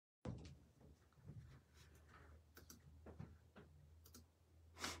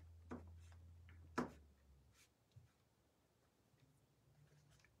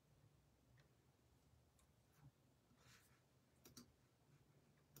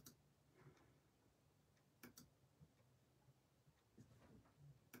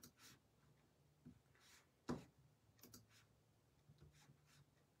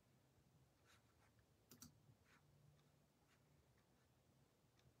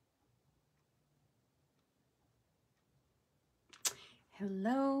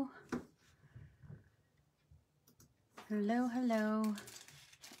Hello. Hello, hello.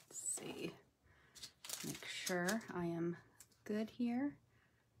 Let's see. Make sure I am good here.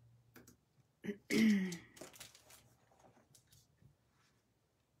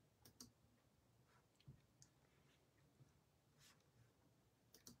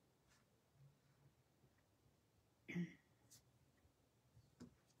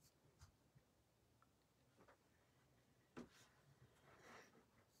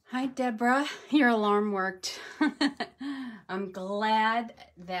 Hi, Deborah. Your alarm worked. I'm glad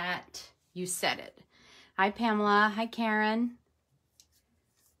that you said it. Hi, Pamela. Hi, Karen.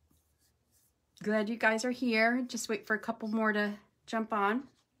 Glad you guys are here. Just wait for a couple more to jump on.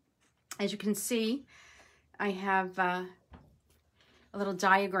 As you can see, I have a little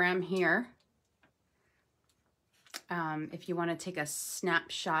diagram here. If you want to take a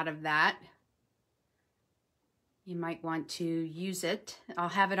snapshot of that, you might want to use it. I'll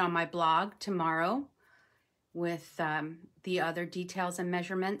have it on my blog tomorrow with the other details and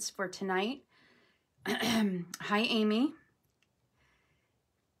measurements for tonight. Hi, Amy.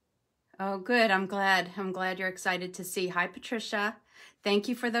 Oh, good. I'm glad. I'm glad you're excited to see. Hi, Patricia. Thank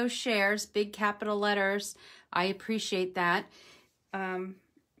you for those shares. Big capital letters. I appreciate that. I'll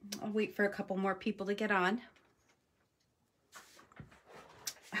wait for a couple more people to get on.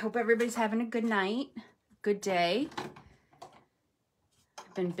 I hope everybody's having a good night. Good day.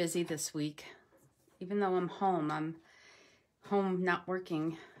 I've been busy this week. Even though I'm home not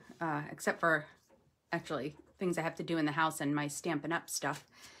working, except for actually things I have to do in the house and my Stampin' Up stuff.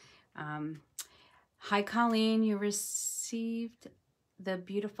 Hi, Colleen. You received the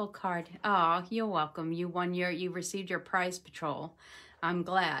beautiful card. Oh, you're welcome. You received your prize patrol. I'm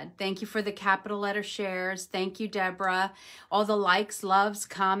glad. Thank you for the capital letter shares. Thank you, Deborah. All the likes, loves,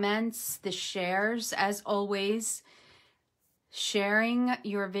 comments, the shares, as always. Sharing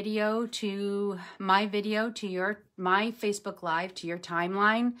your video to my video, to my Facebook Live, to your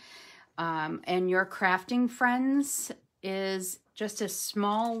timeline, and your crafting friends is just a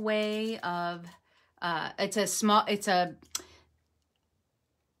small way of, it's a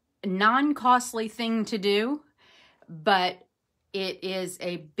non-costly thing to do, but it is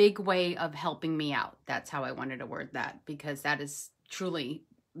a big way of helping me out. That's how I wanted to word that, because that is truly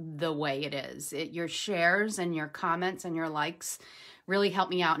the way it is. Your shares and your comments and your likes really help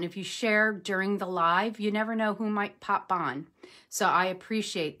me out. And if you share during the live, you never know who might pop on. So I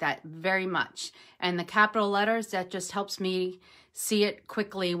appreciate that very much. And the capital letters, that just helps me see it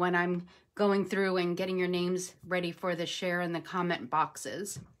quickly when I'm going through and getting your names ready for the share and the comment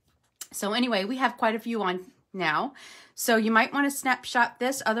boxes. So anyway, we have quite a few on now. So you might want to snapshot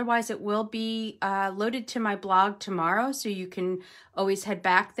this. Otherwise, it will be loaded to my blog tomorrow. So you can always head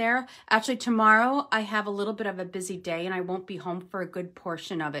back there. Actually, tomorrow I have a little bit of a busy day and I won't be home for a good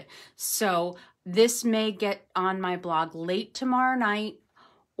portion of it. So this may get on my blog late tomorrow night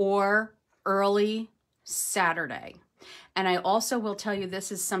or early Saturday. And I also will tell you,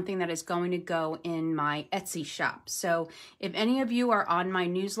 this is something that is going to go in my Etsy shop. So if any of you are on my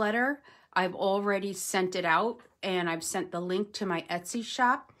newsletter, I've already sent it out and I've sent the link to my Etsy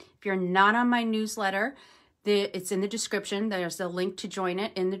shop. If you're not on my newsletter, it's in the description. There's a link to join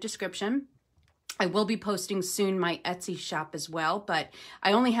it in the description. I will be posting soon my Etsy shop as well, but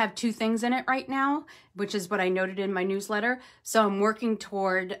I only have 2 things in it right now, which is what I noted in my newsletter. So I'm working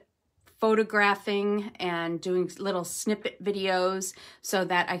toward photographing and doing little snippet videos so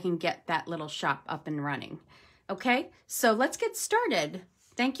that I can get that little shop up and running. Okay, so let's get started.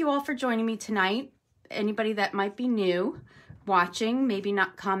 Thank you all for joining me tonight. Anybody that might be new, watching, maybe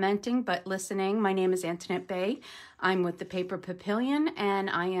not commenting, but listening, my name is Antoinette Bay. I'm with the Paper Papillion, and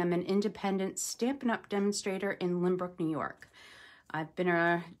I am an independent Stampin' Up! Demonstrator in Lynbrook, New York. I've been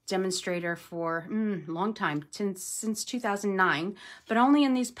a demonstrator for a long time, since 2009, but only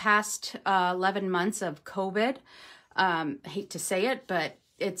in these past 11 months of COVID. I hate to say it, but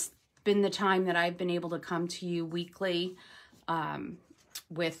it's been the time that I've been able to come to you weekly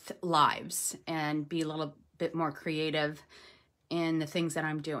with lives and be a little bit more creative in the things that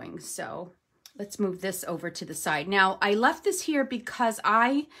I'm doing. So let's move this over to the side. Now, I left this here because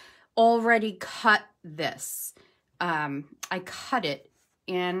I already cut this. I cut it,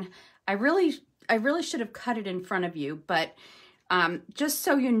 and I really should have cut it in front of you, but just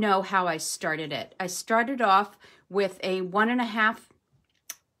so you know how I started it. I started off with a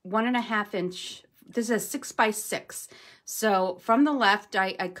 1.5 inch, this is a 6 by 6. So from the left,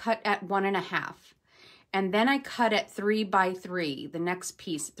 I cut at 1.5, and then I cut at 3 by 3, the next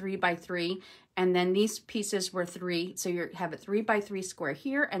piece, 3 by 3, and then these pieces were 3. So you have a 3 by 3 square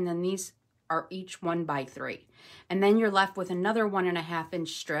here, and then these are each 1 by 3. And then you're left with another 1.5 inch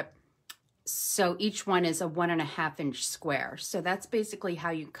strip. So each one is a 1.5 inch square. So that's basically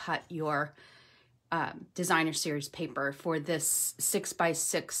how you cut your designer series paper for this 6 by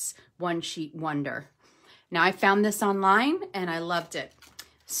 6 one sheet wonder. Now I found this online and I loved it.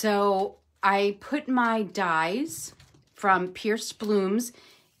 So I put my dies from Pierce Blooms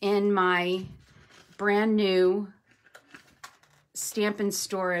in my brand new Stamp and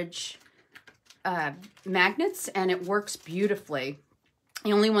Storage magnets, and it works beautifully.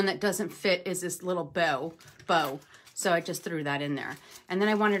 The only one that doesn't fit is this little bow. So I just threw that in there. And then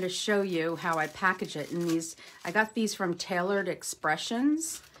I wanted to show you how I package it in these. I got these from Tailored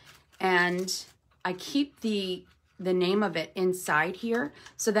Expressions, and I keep the name of it inside here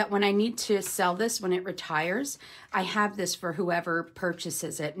so that when I need to sell this, when it retires, I have this for whoever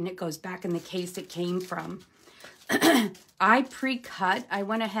purchases it, and it goes back in the case it came from. I pre-cut. I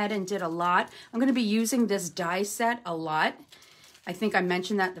went ahead and did a lot. I'm going to be using this die set a lot. I think I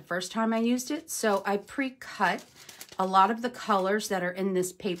mentioned that the first time I used it. So I pre-cut a lot of the colors that are in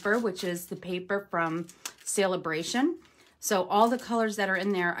this paper, which is the paper from Celebration. So all the colors that are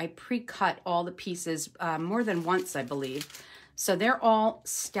in there, I pre-cut all the pieces more than once, I believe. So they're all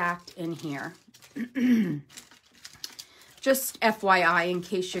stacked in here. Just FYI, in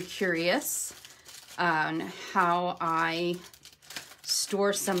case you're curious on how I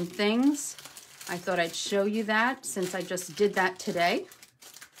store some things, I thought I'd show you that since I just did that today.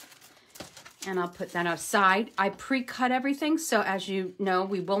 And I'll put that aside. I pre-cut everything, so as you know,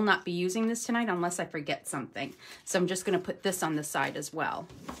 we will not be using this tonight unless I forget something. So I'm just going to put this on the side as well.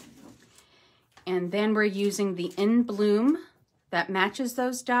 And then we're using the In Bloom that matches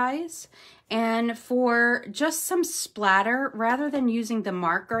those dies. And for just some splatter, rather than using the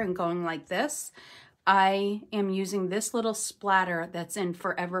marker and going like this, I am using this little splatter that's in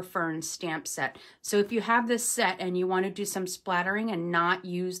Forever Fern stamp set. So if you have this set and you want to do some splattering and not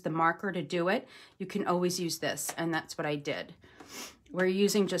use the marker to do it, you can always use this, and that's what I did. We're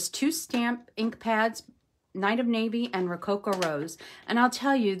using just 2 stamp ink pads, Night of Navy and Rococo Rose. And I'll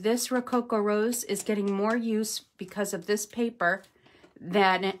tell you, this Rococo Rose is getting more use because of this paper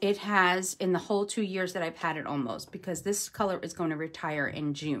than it has in the whole 2 years that I've had it almost, because this color is going to retire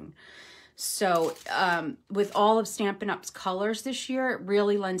in June. So with all of Stampin' Up's colors this year, it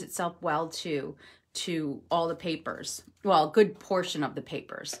really lends itself well to all the papers. Well, a good portion of the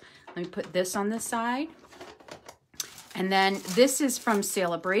papers. Let me put this on the side. And then this is from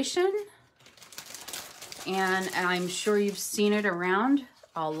Celebration. And I'm sure you've seen it around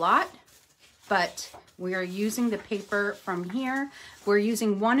a lot. But we are using the paper from here. We're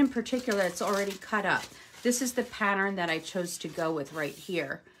using one in particular that's already cut up. This is the pattern that I chose to go with right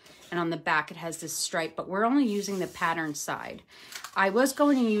here. And on the back it has this stripe, but we're only using the pattern side. I was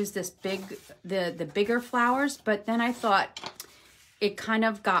going to use this the bigger flowers, but then I thought it kind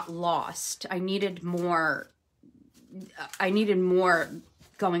of got lost. I needed more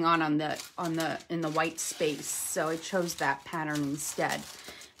going on in the white space, so I chose that pattern instead.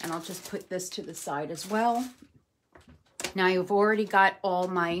 And I'll just put this to the side as well. Now I've already got all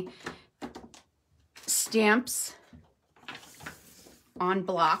my stamps on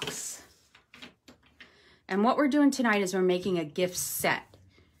blocks. And what we're doing tonight is we're making a gift set.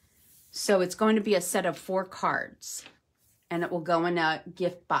 So it's going to be a set of 4 cards, and it will go in a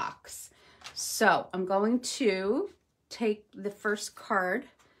gift box. So I'm going to take the first card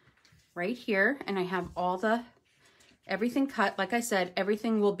right here, and I have everything cut. Like I said,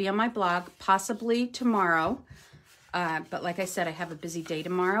 everything will be on my blog, possibly tomorrow. But like I said, I have a busy day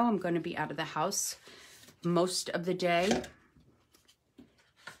tomorrow. I'm going to be out of the house most of the day.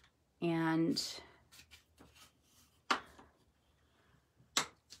 And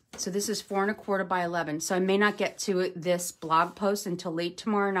so this is 4 1/4 by 11. So I may not get to this blog post until late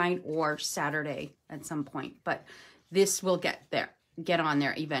tomorrow night or Saturday at some point, but this will get on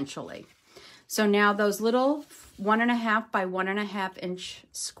there eventually. So now those little 1.5 by 1.5 inch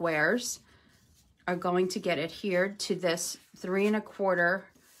squares are going to get adhered to this 3 1/4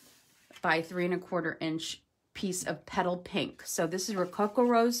 by 3 1/4 inch piece of Petal Pink. So this is Rococo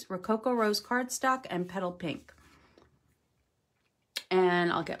Rose cardstock and Petal Pink. And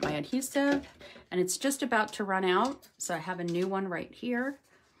I'll get my adhesive, and it's just about to run out. So I have a new one right here.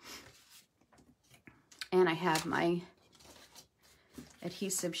 And I have my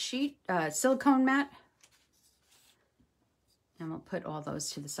adhesive sheet, silicone mat. And we'll put all those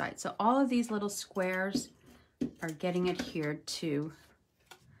to the side. So all of these little squares are getting adhered to.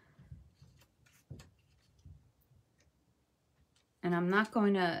 And I'm not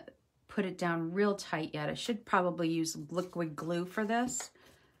going to put it down real tight yet. I should probably use liquid glue for this.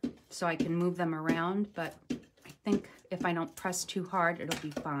 so I can move them around, but I think if I don't press too hard, it'll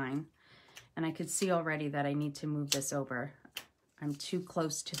be fine. And I could see already that I need to move this over. I'm too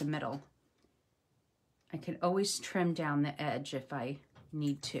close to the middle. I can always trim down the edge if I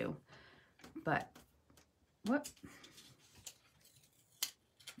need to, but whoop,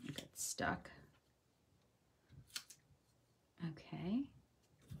 I got stuck. Okay.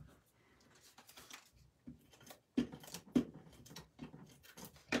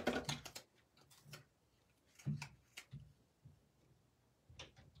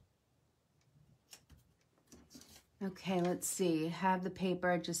 Okay, let's see. Have the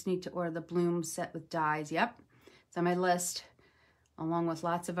paper. I just need to order the bloom set with dies. Yep, it's on my list, along with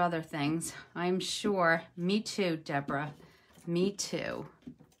lots of other things, I'm sure. Me too, Deborah. Me too.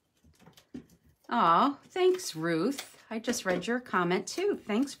 Oh, thanks, Ruth. I just read your comment too.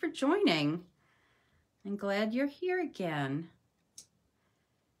 Thanks for joining. I'm glad you're here again.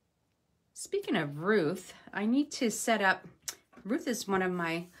 Speaking of Ruth, I need to set up. Ruth is one of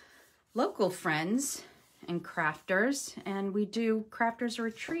my local friends and crafters, and we do crafters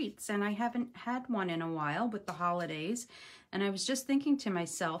retreats, and I haven't had one in a while with the holidays, and I was just thinking to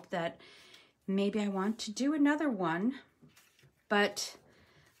myself that maybe I want to do another one, but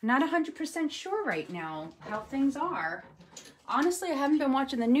I'm not 100% sure right now how things are. Honestly, I haven't been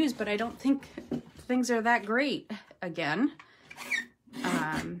watching the news, but I don't think things are that great again.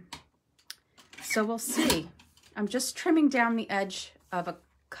 So we'll see. I'm just trimming down the edge of a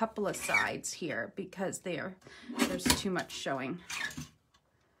couple of sides here because there's too much showing.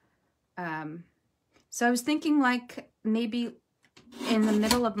 So I was thinking like maybe in the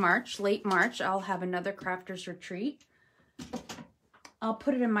middle of March, late March, I'll have another crafters retreat. I'll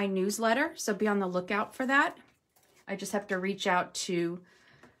put it in my newsletter, so be on the lookout for that. I just have to reach out to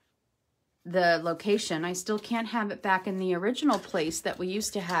the location. I still can't have it back in the original place that we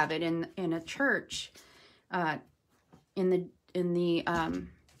used to have it in a church,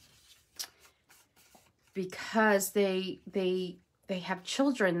 because they have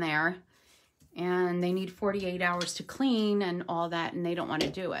children there and they need 48 hours to clean and all that, and they don't want to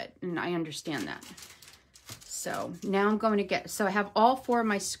do it, and I understand that. So now I'm going to so I have all 4 of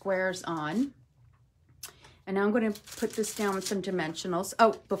my squares on, and now I'm going to put this down with some dimensionals.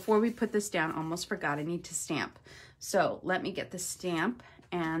 Oh, before we put this down, almost forgot, I need to stamp. So let me get the stamp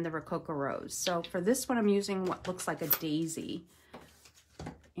and the Rococo Rose. So for this one, I'm using what looks like a daisy,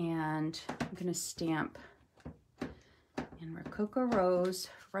 and I'm going to stamp in Rococo Rose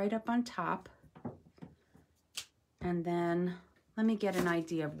right up on top. And then let me get an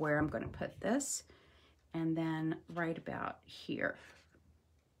idea of where I'm going to put this. And then right about here.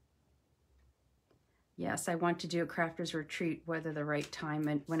 Yes, I want to do a crafters retreat, whether the right time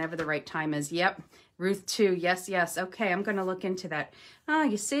and whenever the right time is. Yep, Ruth too. Yes, yes. Okay, I'm going to look into that. Oh,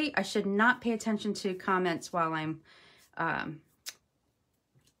 you see, I should not pay attention to comments while I'm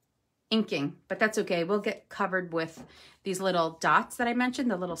inking, but that's okay. We'll get covered with these little dots that I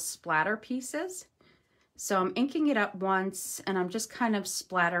mentioned, the little splatter pieces. So I'm inking it up once, and I'm just kind of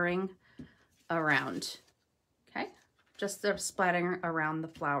splattering around. Okay, just splattering around the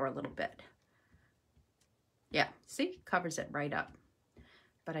flower a little bit. Yeah, see, covers it right up.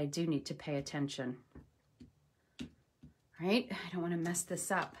 But I do need to pay attention. Right? I don't want to mess this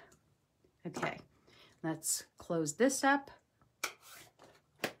up. Okay, let's close this up.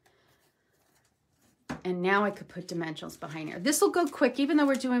 And now I could put dimensionals behind here. This will go quick, even though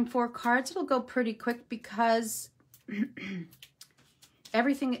we're doing 4 cards, it'll go pretty quick because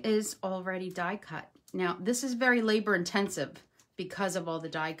everything is already die cut. Now, this is very labor intensive because of all the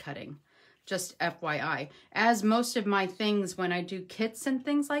die cutting, just FYI. As most of my things, when I do kits and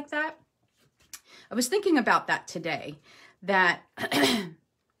things like that, I was thinking about that today, that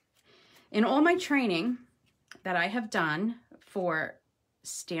in all my training that I have done for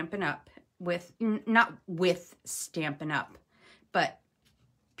Stampin' Up, not with Stampin' Up, but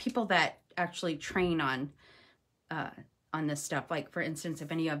people that actually train on this stuff. Like, for instance,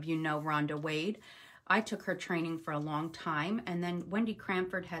 if any of you know Rhonda Wade, I took her training for a long time, and then Wendy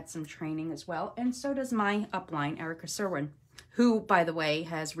Cranford had some training as well, and so does my upline, Erica Serwin, who, by the way,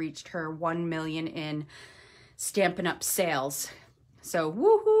 has reached her 1 million in Stampin' Up sales. So,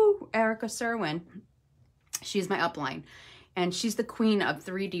 woohoo, Erica Serwin. She's my upline. And she's the queen of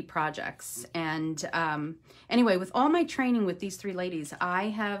 3D projects. And anyway, with all my training with these 3 ladies, I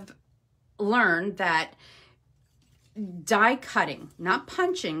have learned that die cutting, not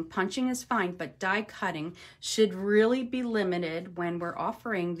punching, punching is fine, but die cutting should really be limited when we're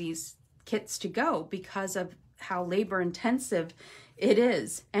offering these kits to go because of how labor intensive it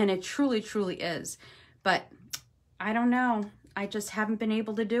is. And it truly, truly is. But I don't know. I just haven't been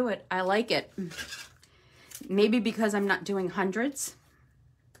able to do it. I like it. Maybe because I'm not doing hundreds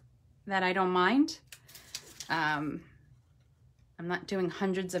that I don't mind. I'm not doing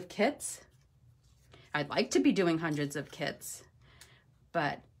hundreds of kits. I'd like to be doing hundreds of kits,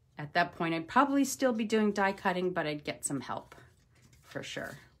 but at that point I'd probably still be doing die cutting, but I'd get some help for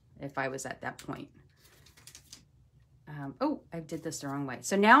sure if I was at that point. Oh, I did this the wrong way.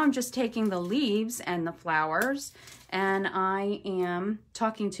 So now I'm just taking the leaves and the flowers, and I am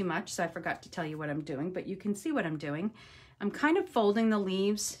talking too much, so I forgot to tell you what I'm doing, but you can see what I'm doing. I'm kind of folding the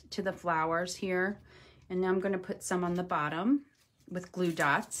leaves to the flowers here, and now I'm going to put some on the bottom with glue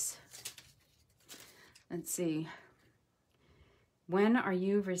dots. Let's see. When are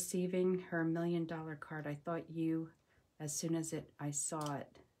you receiving her $1 million card? I thought you, as soon as I saw it.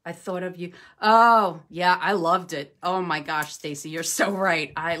 I thought of you. Oh, yeah, I loved it. Oh my gosh, Stacy, you're so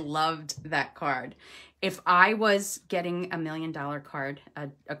right. I loved that card. If I was getting $1 million card,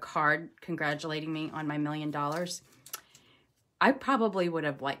 a card congratulating me on my $1 million, I probably would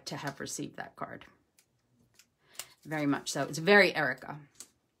have liked to have received that card. Very much so. It's very Erica.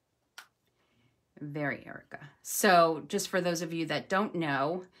 Very Erica. So just for those of you that don't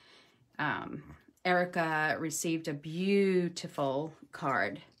know, Erica received a beautiful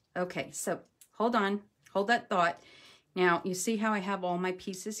card. Okay, so hold on. Hold that thought. Now, you see how I have all my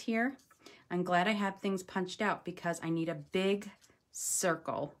pieces here? I'm glad I have things punched out because I need a big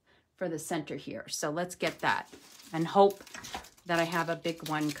circle for the center here. So let's get that and hope that I have a big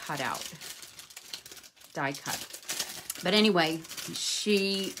one cut out, die cut. But anyway,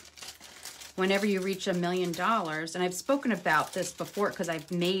 whenever you reach $1 million, and I've spoken about this before because I've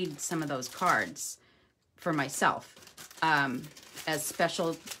made some of those cards for myself as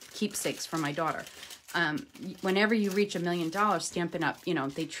special keepsakes for my daughter. Whenever you reach $1 million, Stampin' Up, you know,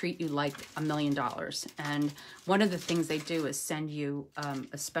 they treat you like $1 million. And one of the things they do is send you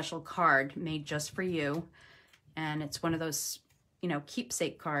a special card made just for you. And it's one of those, you know,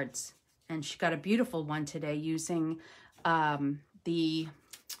 keepsake cards. And she got a beautiful one today using the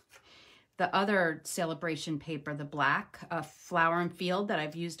other celebration paper, the black Flower and Field that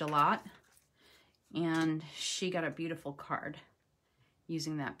I've used a lot. And she got a beautiful card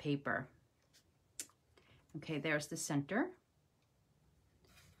using that paper. Okay, there's the center.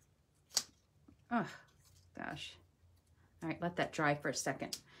 Oh, gosh. All right, let that dry for a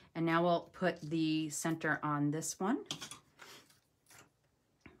second. And now we'll put the center on this one.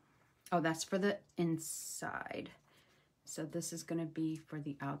 Oh, that's for the inside. So this is going to be for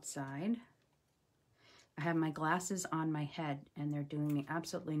the outside. I have my glasses on my head, and they're doing me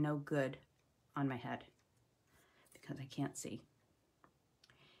absolutely no good on my head because I can't see.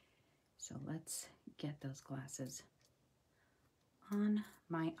 So let's get those glasses on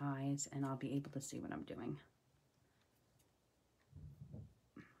my eyes, and I'll be able to see what I'm doing.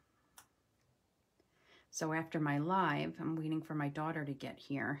 So after my live, I'm waiting for my daughter to get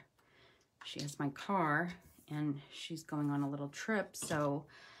here. She has my car, and she's going on a little trip, so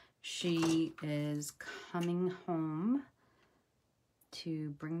she is coming home to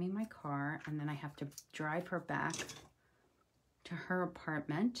bring me my car, and then I have to drive her back to her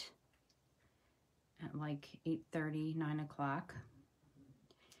apartment at like 8:30, 9 o'clock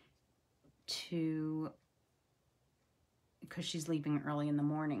because she's leaving early in the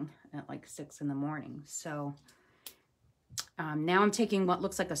morning at like 6 in the morning. So now I'm taking what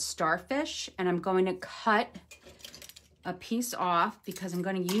looks like a starfish, and I'm going to cut a piece off because I'm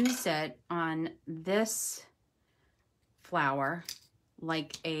going to use it on this flower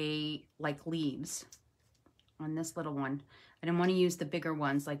like leaves on this little one. I didn't want to use the bigger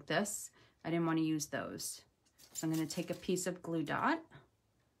ones like this. I didn't want to use those. So I'm going to take a piece of glue dot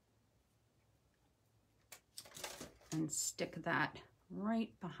and stick that right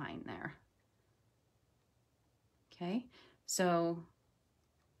behind there. Okay, so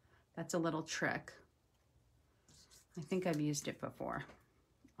that's a little trick. I think I've used it before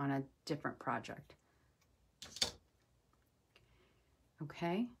on a different project.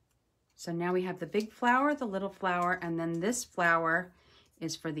 Okay, so now we have the big flower, the little flower, and then this flower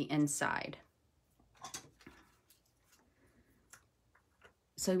is for the inside.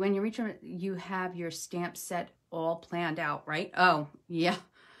 So when you reach, you have your stamp set all planned out, right? Oh, yeah.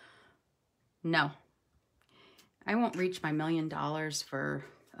 No. I won't reach my $1 million for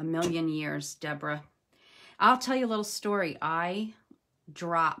a million years, Deborah. I'll tell you a little story. I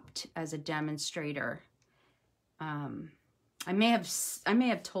dropped as a demonstrator. I may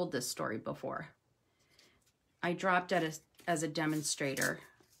have told this story before. I dropped as a demonstrator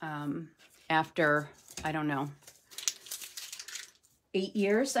after, I don't know, 8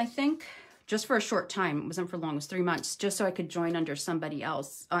 years, I think, just for a short time. It wasn't for long, it was 3 months, just so I could join under somebody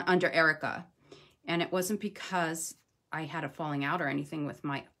else, under Erica. And it wasn't because I had a falling out or anything with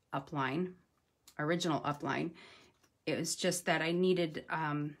my upline, original upline. It was just that I needed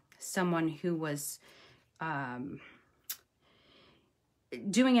someone who was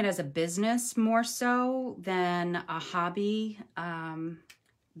doing it as a business more so than a hobby,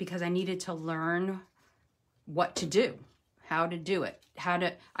 because I needed to learn what to do, how to do it,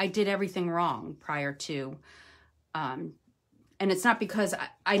 I did everything wrong prior to, and it's not because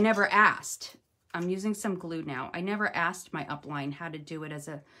I never asked. I'm using some glue now. I never asked my upline how to do it as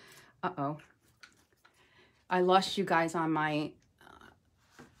a, uh-oh. I lost you guys on my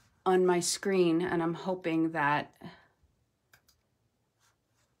screen, and I'm hoping that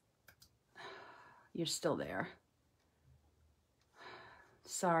you're still there.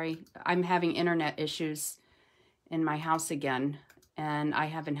 Sorry, I'm having internet issues in my house again, and I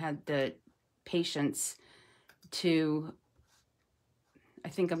haven't had the patience to, I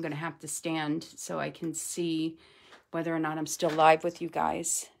think I'm going to have to stand so I can see whether or not I'm still live with you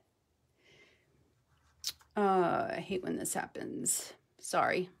guys. I hate when this happens.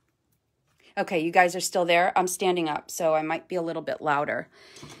 Sorry. Okay, you guys are still there. I'm standing up, so I might be a little bit louder.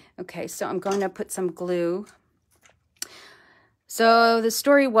 Okay, so I'm going to put some glue. So the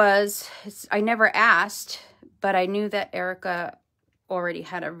story was, I never asked, but I knew that Erica already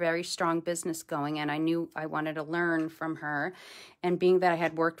had a very strong business going, and I knew I wanted to learn from her. And being that I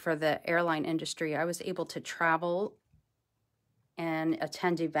had worked for the airline industry, I was able to travel and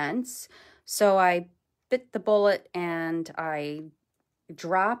attend events. So I bit the bullet and I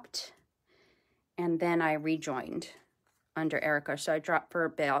dropped, and then I rejoined under Erica. So I dropped for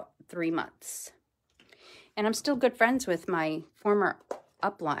about 3 months. And I'm still good friends with my former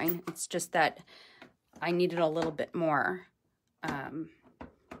upline. It's just that I needed a little bit more. And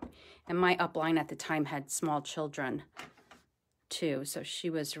my upline at the time had small children too. So she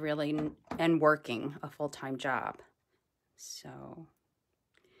was really, and working a full-time job. So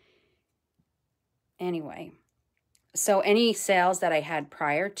anyway, so any sales that I had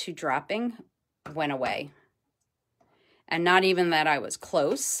prior to dropping went away. And not even that I was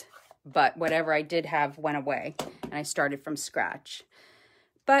close, but whatever I did have went away, and I started from scratch.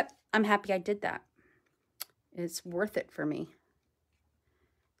 But I'm happy I did that. It's worth it for me.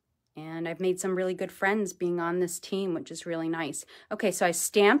 And I've made some really good friends being on this team, which is really nice. Okay, so I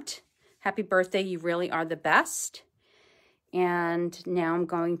stamped, happy birthday, you really are the best. And now I'm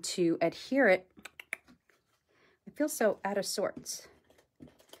going to adhere it. I feel so out of sorts.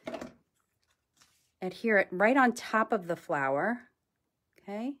 Adhere it right on top of the flower,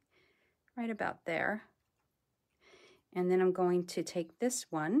 okay? Right about there. And then I'm going to take this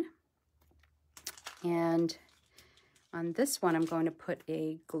one, and on this one I'm going to put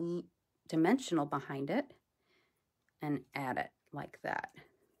a dimensional behind it and add it like that.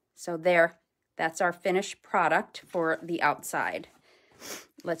 So there, that's our finished product for the outside.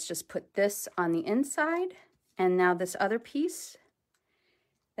 Let's just put this on the inside, and now this other piece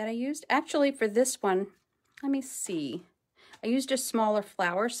that I used, actually for this one, let me see. I used a smaller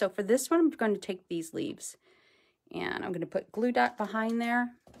flower, so for this one, I'm going to take these leaves. And I'm going to put glue dot behind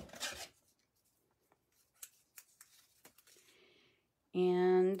there.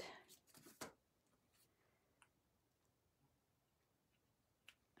 And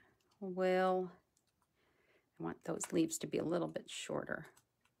I want those leaves to be a little bit shorter.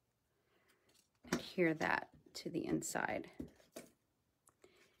 Adhere that to the inside.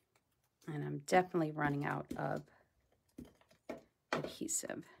 And I'm definitely running out of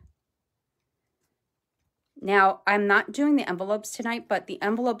adhesive. Now, I'm not doing the envelopes tonight, but the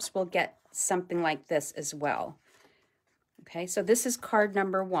envelopes will get something like this as well. Okay, so this is card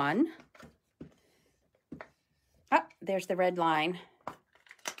number 1. Ah, there's the red line.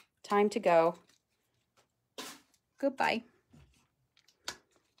 Time to go. Goodbye.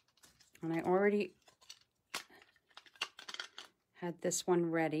 And I already had this one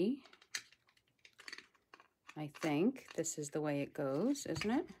ready. I think this is the way it goes,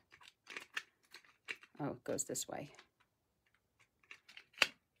 isn't it? Oh, it goes this way.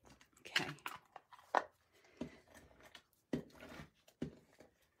 Okay.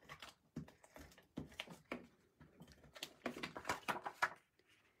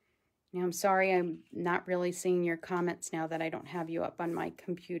 Now, I'm sorry I'm not really seeing your comments now that I don't have you up on my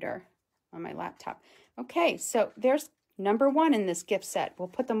computer, on my laptop. Okay, so there's number 1 in this gift set. We'll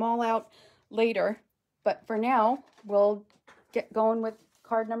put them all out later, but for now, we'll get going with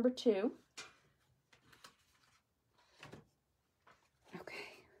card number 2.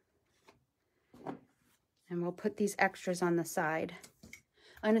 Okay. And we'll put these extras on the side.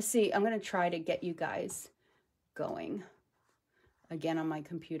 I'm going to try to get you guys going again on my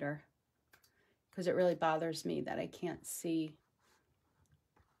computer, because it really bothers me that I can't see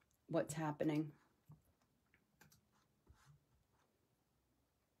what's happening.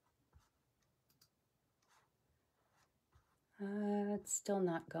 It's still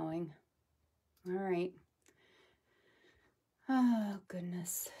not going. All right. Oh,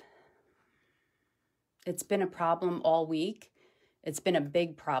 goodness. It's been a problem all week. It's been a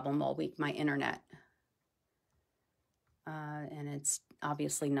big problem all week, my internet. And it's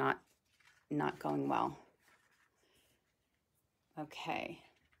obviously not going well. Okay.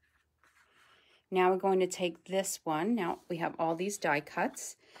 Now we're going to take this one. Now we have all these die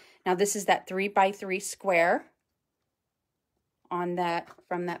cuts. Now this is that 3x3 square on that,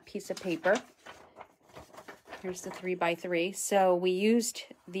 from that piece of paper. Here's the 3x3. So we used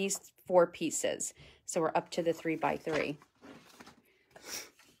these 4 pieces. So we're up to the 3x3.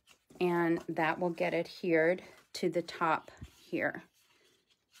 And that will get adhered to the top here.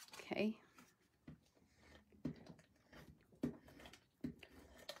 Okay.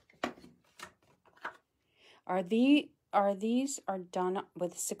 These are done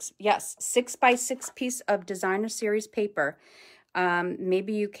with 6x6 piece of designer series paper.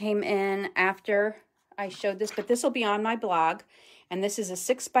 Maybe you came in after I showed this, but this will be on my blog. And this is a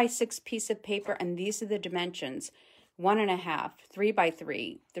 6x6 piece of paper, and these are the dimensions: 1.5,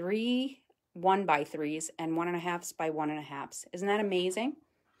 3x3, 3 1x3s, and 1.5 by 1.5. Isn't that amazing?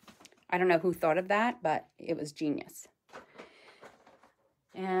 I don't know who thought of that, but it was genius.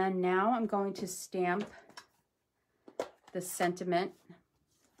 And now I'm going to stamp the sentiment,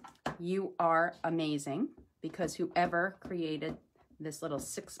 "You are amazing," because whoever created this little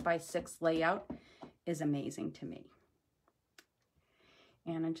 6x6 layout is amazing to me.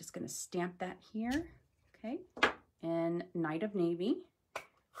 And I'm just going to stamp that here, okay, in Night of Navy.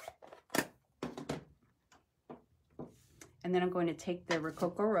 And then I'm going to take the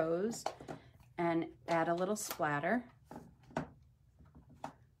Rococo Rose and add a little splatter.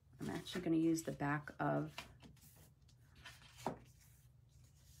 I'm actually going to use the back of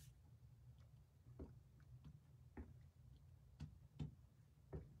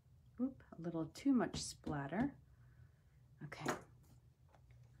a little too much splatter. Okay.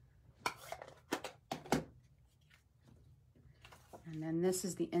 And then this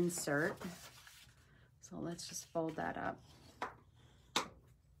is the insert. So let's just fold that up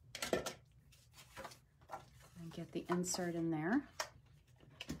and get the insert in there.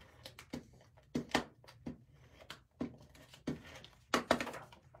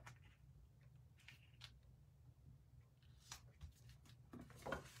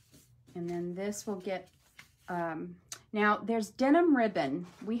 And then this will get, now there's denim ribbon.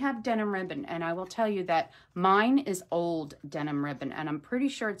 We have denim ribbon, and I will tell you that mine is old denim ribbon, and I'm pretty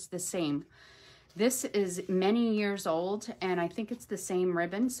sure it's the same. This is many years old, and I think it's the same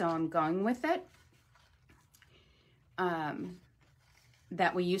ribbon, so I'm going with it.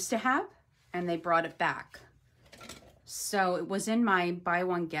 That we used to have, and they brought it back. So it was in my buy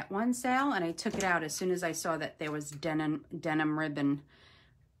one, get one sale, and I took it out as soon as I saw that there was denim ribbon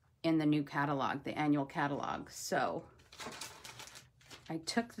in the new catalog, the annual catalog. So I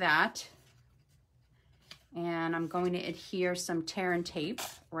took that, and I'm going to adhere some tear and tape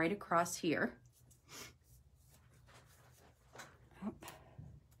right across here.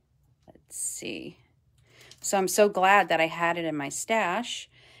 Let's see. So I'm so glad that I had it in my stash.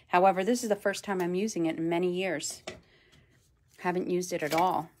 However, this is the first time I'm using it in many years. Haven't used it at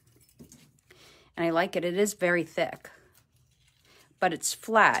all. And I like it. It is very thick, but it's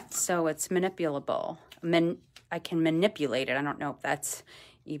flat, so it's manipulable. I can manipulate it. I don't know if that's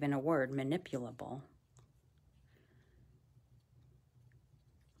even a word, manipulable.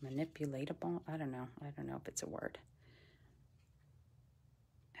 Manipulatable? I don't know. I don't know if it's a word.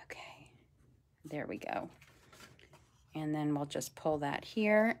 Okay, there we go. And then we'll just pull that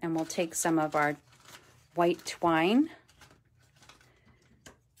here, and we'll take some of our white twine.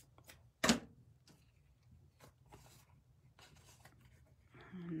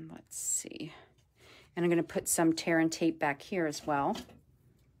 And let's see. And I'm going to put some tear and tape back here as well.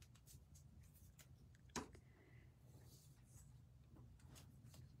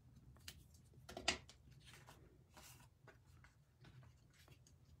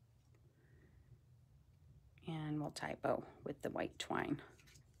 And we'll tie a bow with the white twine.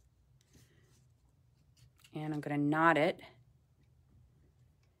 And I'm going to knot it.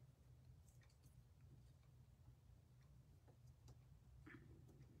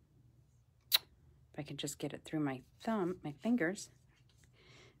 If I can just get it through my fingers.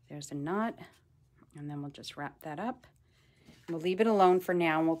 There's a knot, and then we'll just wrap that up. We'll leave it alone for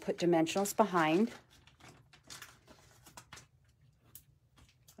now, and we'll put dimensionals behind.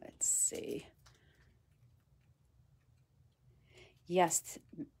 Let's see. Yes,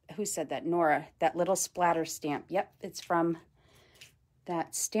 who said that? Nora, that little splatter stamp. Yep, it's from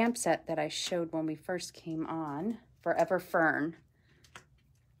that stamp set that I showed when we first came on. Forever Fern.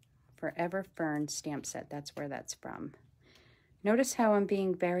 Forever Fern stamp set. That's where that's from. Notice how I'm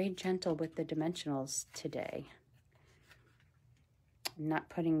being very gentle with the dimensionals today. I'm not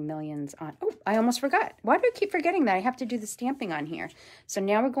putting millions on. Oh, I almost forgot. Why do I keep forgetting that? I have to do the stamping on here. So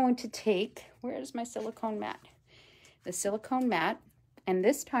now we're going to take, where's my silicone mat? The silicone mat, and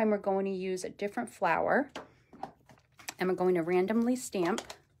this time we're going to use a different flower, and we're going to randomly stamp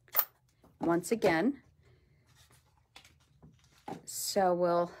once again. So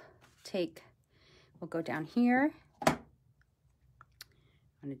we'll go down here. I'm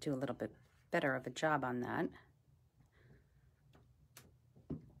going to do a little bit better of a job on that.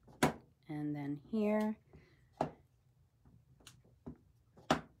 And then here.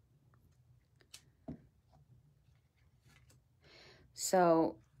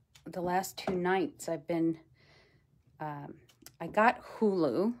 So the last 2 nights I've been, I got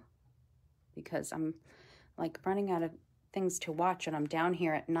Hulu because I'm like running out of things to watch, and I'm down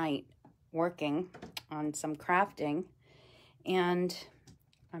here at night working on some crafting, and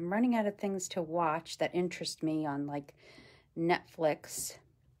I'm running out of things to watch that interest me on like Netflix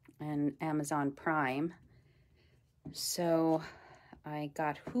and Amazon Prime. So I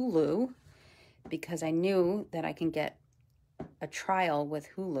got Hulu because I knew that I can get a trial with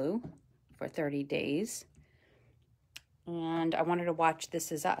Hulu for 30 days. And I wanted to watch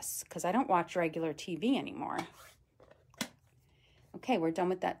This Is Us because I don't watch regular TV anymore. Okay, we're done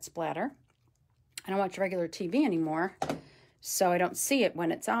with that splatter. I don't watch regular TV anymore, so I don't see it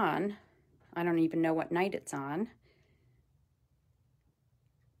when it's on. I don't even know what night it's on.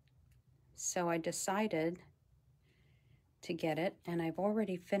 So I decided to get it, and I've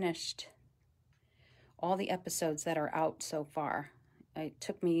already finished all the episodes that are out so far. It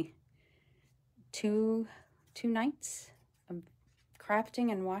took me two nights of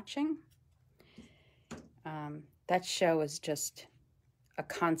crafting and watching. That show is just a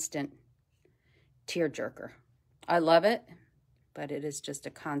constant tearjerker. I love it, but it is just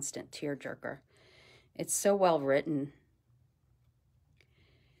a constant tearjerker. It's so well written.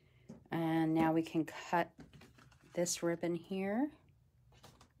 And now we can cut this ribbon here.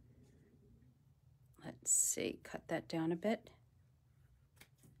 Let's see, cut that down a bit.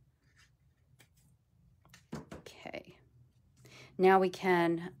 Okay. Now we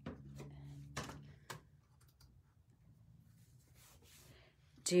can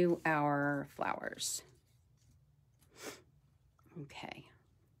do our flowers. Okay.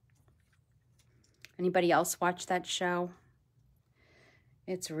 Anybody else watch that show?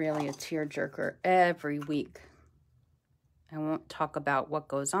 It's really a tearjerker every week. I won't talk about what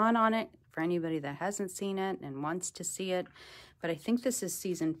goes on it for anybody that hasn't seen it and wants to see it, but I think this is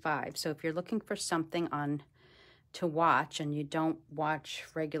season 5. So if you're looking for something on to watch and you don't watch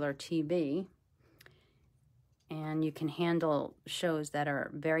regular TV, and you can handle shows that are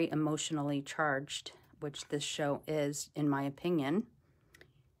very emotionally charged, which this show is, in my opinion,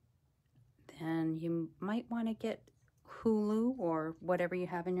 then you might want to get Hulu or whatever you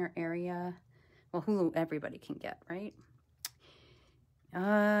have in your area. Well, Hulu everybody can get, right?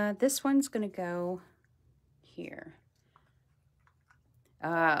 This one's going to go here.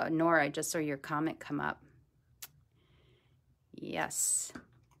 Nora, I just saw your comment come up. Yes.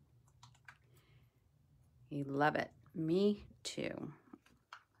 You love it. Me too.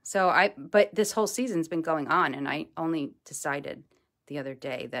 So but this whole season's been going on, and I only decided the other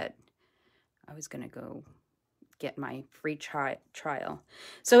day that I was going to go get my free trial.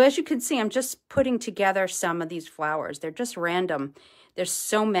 So as you can see, I'm just putting together some of these flowers. They're just random. There's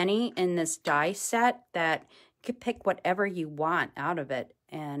so many in this die set that you could pick whatever you want out of it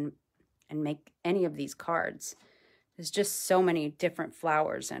and make any of these cards. There's just so many different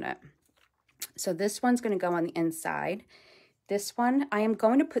flowers in it. So this one's going to go on the inside. This one, I am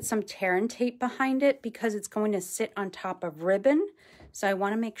going to put some tear and tape behind it because it's going to sit on top of ribbon. So I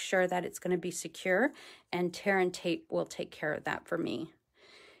want to make sure that it's going to be secure, and tear and tape will take care of that for me.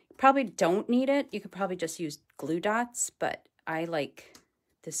 You probably don't need it. You could probably just use glue dots, but I like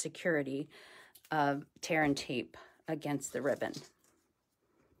the security of tear and tape against the ribbon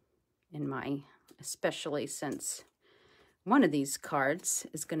especially since one of these cards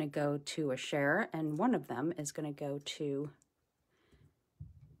is going to go to a share, and one of them is going to go to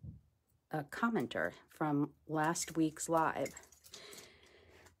a commenter from last week's live.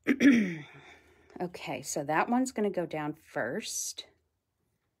 Okay, so that one's going to go down first.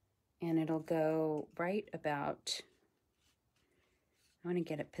 And it'll go right about, I want to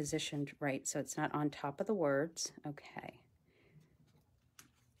get it positioned right so it's not on top of the words. Okay.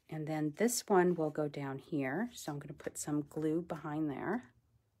 And then this one will go down here. So I'm going to put some glue behind there.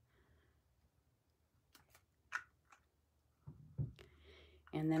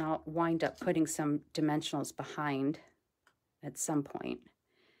 And then I'll wind up putting some dimensionals behind at some point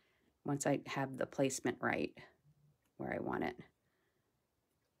once I have the placement right where I want it.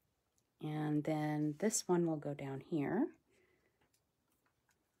 And then this one will go down here.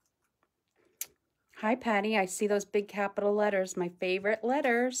 Hi, Patty. I see those big capital letters, my favorite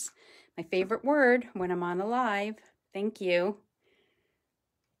letters, my favorite word when I'm on a live. Thank you.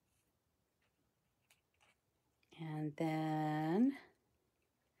 And then,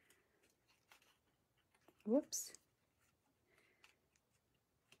 whoops,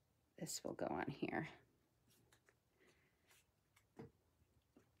 this will go on here.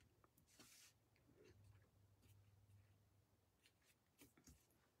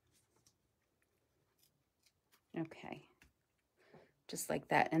 Okay, just like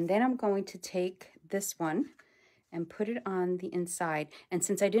that. And then I'm going to take this one and put it on the inside. And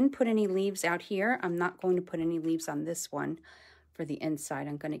since I didn't put any leaves out here, I'm not going to put any leaves on this one for the inside.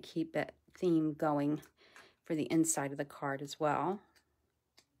 I'm going to keep that theme going for the inside of the card as well.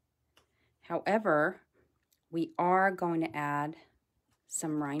 However, we are going to add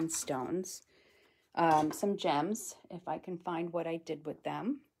some rhinestones, some gems, if I can find what I did with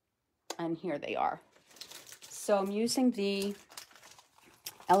them. And here they are. So I'm using the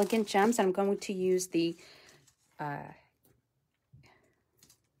Elegant Gems. I'm going to use the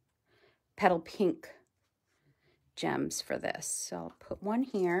Petal Pink gems for this. So I'll put one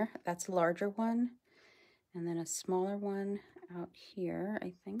here. That's a larger one. And then a smaller one out here,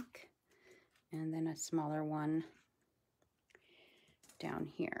 I think. And then a smaller one down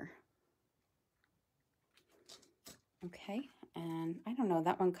here. Okay, and I don't know,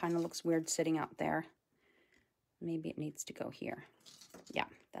 that one kind of looks weird sitting out there. Maybe it needs to go here. Yeah,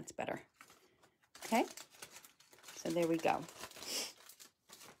 that's better. Okay, so there we go.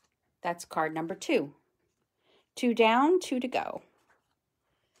 That's card number 2. 2 down, 2 to go.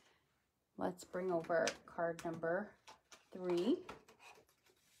 Let's bring over card number 3.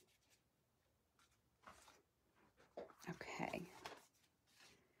 Okay.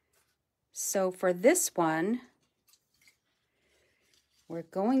 So for this one, we're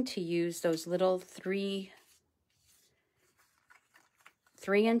going to use those little 3-inch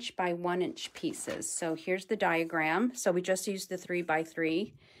by 1-inch pieces. So here's the diagram. So we just used the 3 by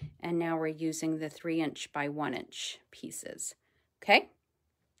 3, and now we're using the 3-inch by 1-inch pieces. Okay?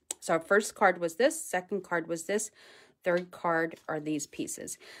 So our first card was this, second card was this, third card are these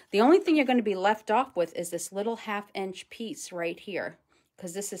pieces. The only thing you're going to be left off with is this little 1/2-inch piece right here,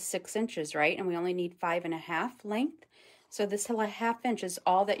 because this is 6 inches, right? And we only need 5.5 length. So this 1/2 inch is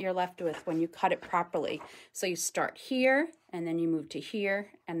all that you're left with when you cut it properly. So you start here, and then you move to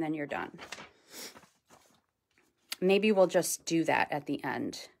here, and then you're done. Maybe we'll just do that at the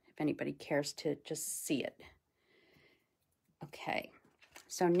end, if anybody cares to just see it. Okay,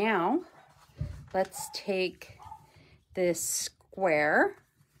 so now let's take this square,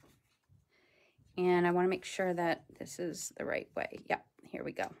 and I want to make sure that this is the right way. Yep, here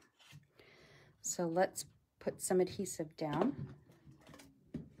we go. So let's put some adhesive down.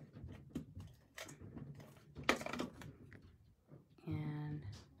 And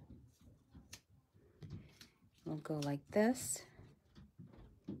we'll go like this.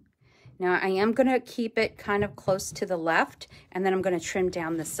 Now I am going to keep it kind of close to the left, and then I'm going to trim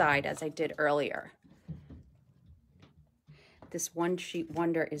down the side as I did earlier. This One Sheet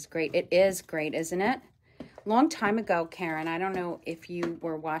Wonder is great. It is great, isn't it? Long time ago, Karen, I don't know if you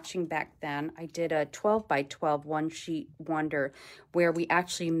were watching back then, I did a 12 by 12 One Sheet Wonder where we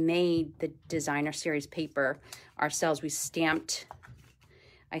actually made the designer series paper ourselves. I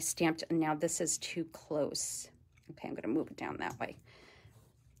stamped, and now this is too close. Okay, I'm going to move it down that way.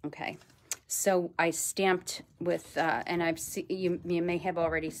 Okay, so I stamped with, and I've seen, you may have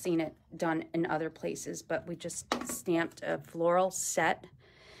already seen it done in other places, but we just stamped a floral set.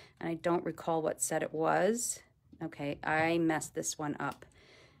 And I don't recall what set it was. Okay, I messed this one up.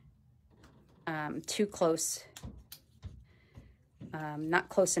 Too close. Not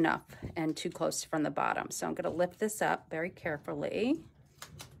close enough, and too close from the bottom. So I'm going to lift this up very carefully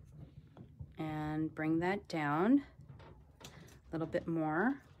and bring that down a little bit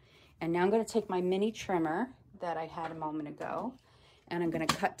more. And now I'm going to take my mini trimmer that I had a moment ago, and I'm going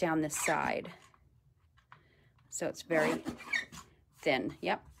to cut down this side. So it's very thin.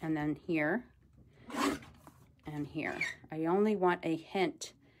 Yep. And then here, and here. I only want a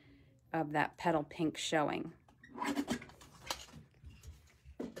hint of that petal pink showing.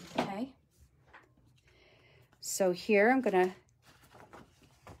 Okay. So here I'm gonna,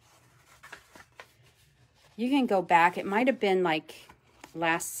 you can go back. It might have been like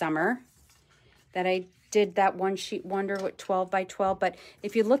last summer that I did that one sheet wonder with 12 by 12. But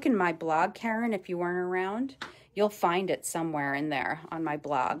if you look in my blog, Karen, if you weren't around, you'll find it somewhere in there on my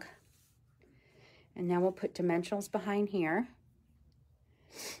blog. And now we'll put dimensionals behind here.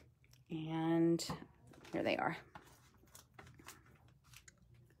 And here they are.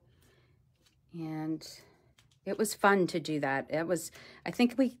 And it was fun to do that. It was, I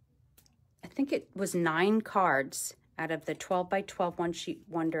think it was 9 cards out of the 12 by 12 one sheet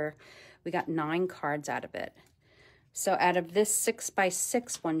wonder. We got 9 cards out of it. So out of this 6 by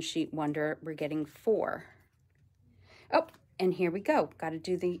 6 one sheet wonder, we're getting 4. Oh, and here we go. Got to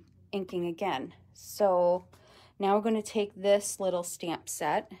do the inking again. So now we're going to take this little stamp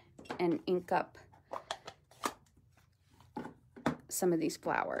set and ink up some of these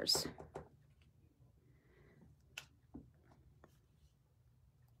flowers.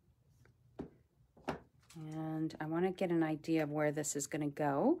 And I want to get an idea of where this is going to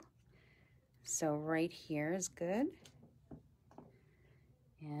go. So right here is good.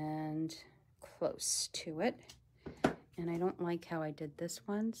 And close to it. And I don't like how I did this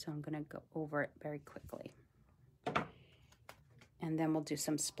one, so I'm going to go over it very quickly. And then we'll do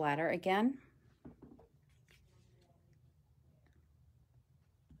some splatter again.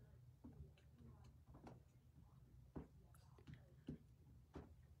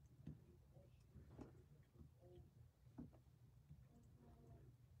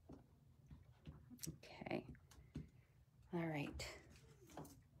 Okay. All right.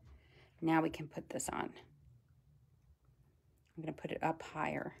 Now we can put this on. I'm going to put it up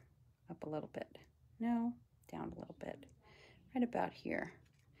higher, up a little bit. No, down a little bit. Right about here.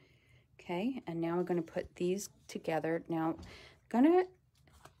 Okay, and now we're going to put these together. Now, I'm going to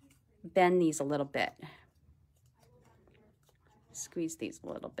bend these a little bit. Squeeze these a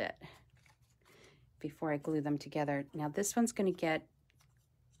little bit before I glue them together. Now, this one's going to get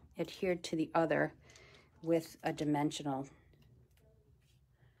adhered to the other with a dimensional.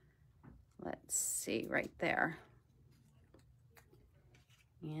 Let's see, right there.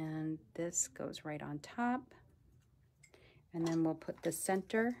 And this goes right on top. And then we'll put the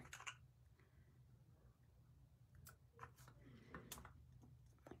center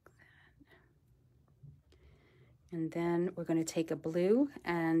like that. And then we're going to take a blue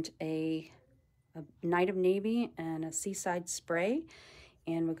and a Night of Navy and a Seaside Spray,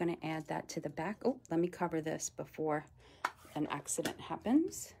 and we're going to add that to the back. Oh, let me cover this before an accident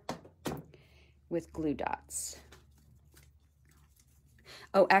happens with glue dots.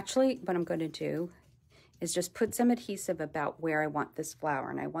 Oh, actually, what I'm going to do is just put some adhesive about where I want this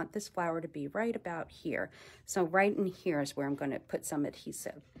flower. And I want this flower to be right about here. So right in here is where I'm going to put some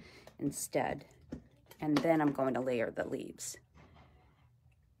adhesive instead. And then I'm going to layer the leaves.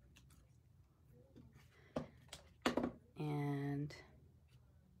 And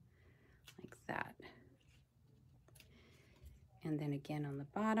like that. And then again on the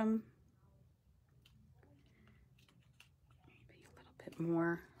bottom. Maybe a little bit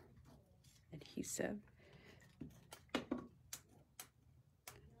more adhesive.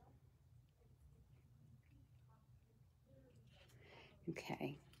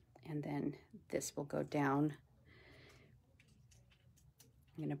 Okay, and then this will go down.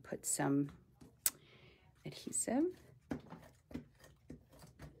 I'm going to put some adhesive.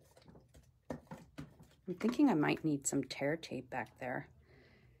 I'm thinking I might need some tear tape back there.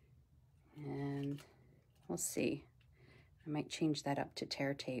 And we'll see. I might change that up to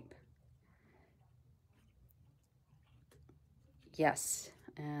tear tape. Yes.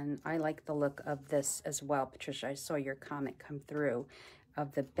 And I like the look of this as well, Patricia. I saw your comment come through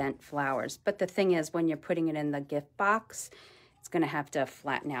of the bent flowers. But the thing is, when you're putting it in the gift box, it's going to have to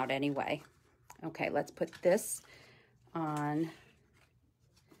flatten out anyway. Okay, let's put this on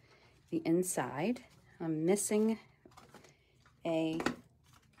the inside. I'm missing a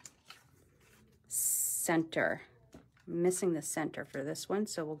center. I'm missing the center for this one,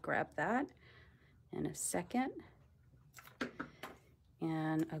 so we'll grab that in a second.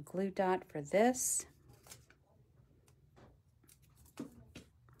 And a glue dot for this.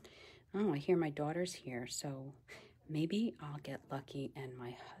 Oh, I hear my daughter's here, so maybe I'll get lucky and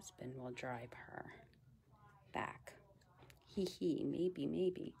my husband will drive her back. Hee,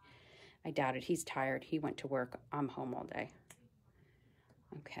 maybe. I doubt it. He's tired. He went to work. I'm home all day.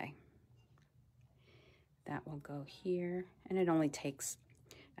 Okay. That will go here. And it only takes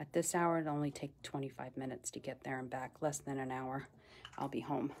At this hour, it'll only take 25 minutes to get there and back. Less than an hour, I'll be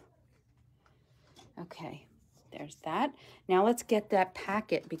home. Okay, there's that. Now let's get that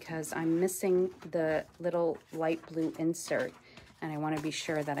packet because I'm missing the little light blue insert and I want to be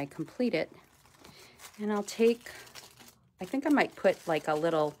sure that I complete it. And I'll take, I think I might put like a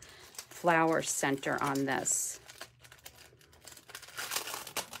little flower center on this.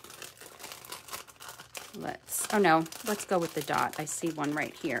 Oh no, let's go with the dot. I see one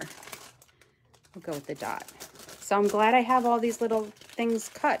right here. We'll go with the dot. So I'm glad I have all these little things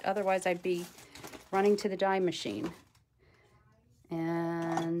cut. Otherwise I'd be running to the die machine.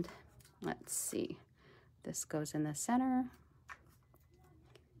 And let's see. This goes in the center.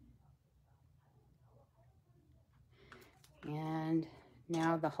 And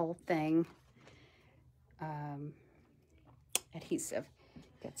now the whole thing, adhesive,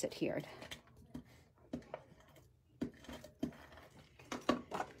 gets adhered.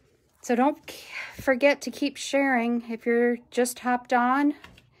 So don't forget to keep sharing. If you're just hopped on,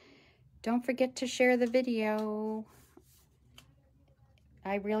 don't forget to share the video.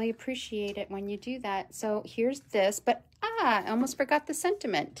 I really appreciate it when you do that. So here's this, but I almost forgot the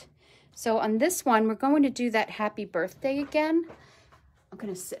sentiment. So on this one, we're going to do that happy birthday again. I'm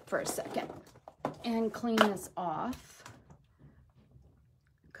going to sit for a second and clean this off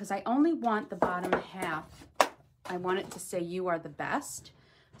because I only want the bottom half. I want it to say you are the best.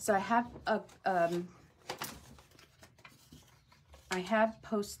 So I have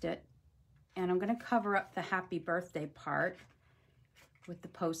Post-it, and I'm going to cover up the happy birthday part with the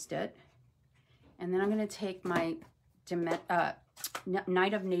Post-it. And then I'm going to take my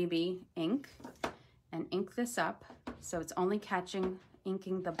Night of Navy ink and ink this up. So it's only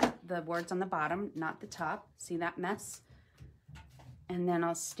inking the words on the bottom, not the top. See that mess? And then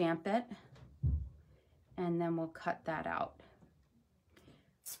I'll stamp it, and then we'll cut that out.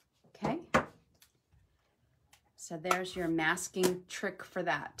 Okay, so there's your masking trick for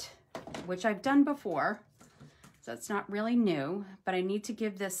that, which I've done before, so it's not really new, but I need to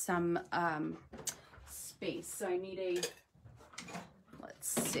give this some space. So I need let's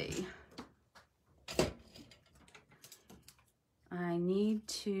see, I need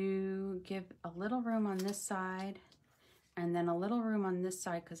to give a little room on this side and then a little room on this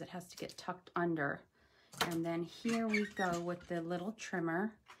side because it has to get tucked under. And then here we go with the little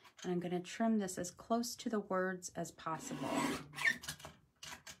trimmer. And I'm going to trim this as close to the words as possible.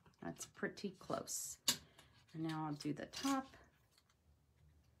 That's pretty close. And now I'll do the top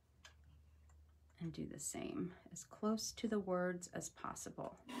and do the same, as close to the words as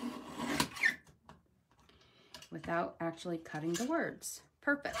possible without actually cutting the words.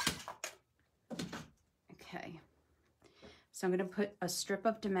 Perfect. Okay. So I'm going to put a strip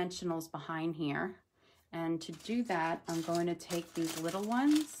of dimensionals behind here. And to do that, I'm going to take these little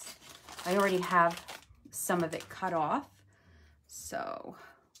ones. I already have some of it cut off. So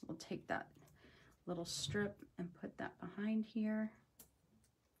we'll take that little strip and put that behind here.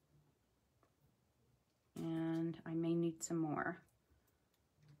 And I may need some more.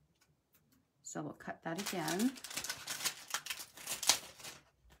 So we'll cut that again.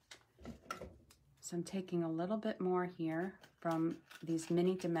 So I'm taking a little bit more here from these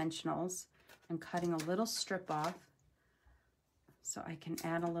mini dimensionals and cutting a little strip off so I can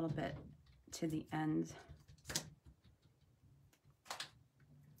add a little bit to the end.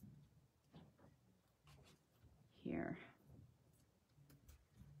 Here.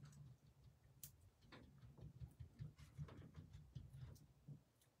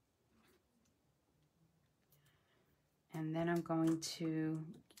 And then I'm going to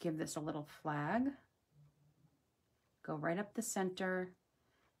give this a little flag, go right up the center,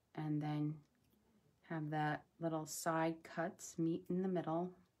 and then have that little side cuts meet in the middle,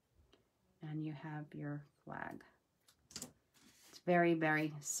 and you have your flag. It's very,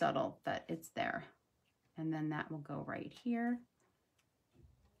 very subtle that it's there. And then that will go right here.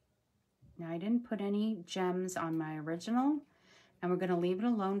 Now I didn't put any gems on my original, and we're going to leave it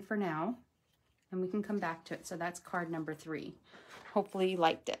alone for now, and we can come back to it. So that's card number 3. Hopefully you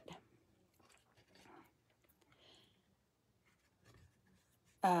liked it.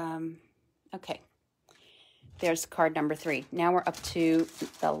 Okay, there's card number 3. Now we're up to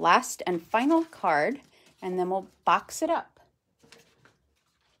the last and final card, and then we'll box it up.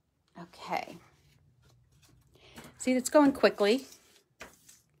 Okay. See, it's going quickly.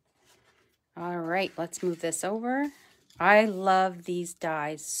 All right, let's move this over. I love these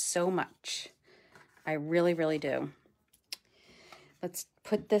dies so much. I really, really do. Let's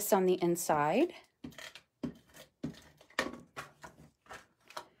put this on the inside.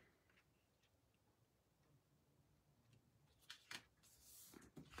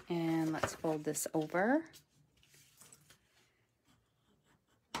 And let's fold this over.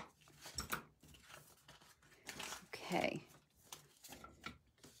 Okay.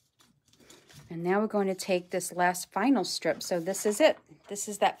 And now we're going to take this last final strip. So this is it. This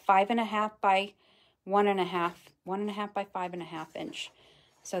is that 5.5 by 1.5, 1.5 by 5.5 inch.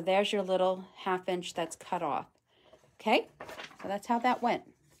 So there's your little 1/2 inch that's cut off. Okay, so that's how that went.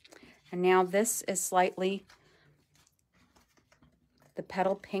 And now this is slightly, the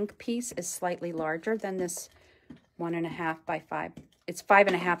petal pink piece is slightly larger than this 1.5 by 5. It's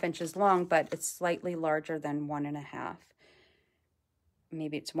 5.5 inches long, but it's slightly larger than 1.5.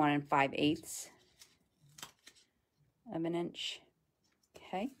 Maybe it's 1 5/8 of an inch.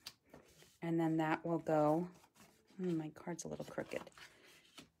 Okay, and then that will go, my card's a little crooked.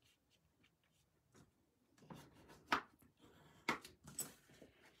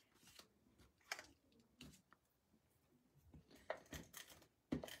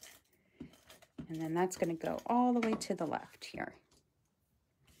 And then that's going to go all the way to the left here,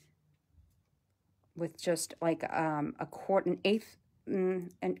 with just like an eighth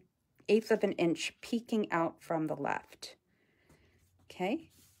of an inch peeking out from the left.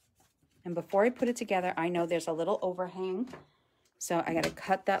 Okay, and before I put it together, I know there's a little overhang, so I got to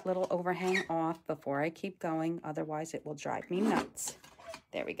cut that little overhang off before I keep going, otherwise it will drive me nuts.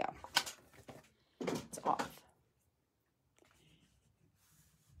 There we go. It's off.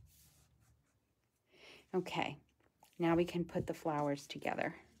 Okay, now we can put the flowers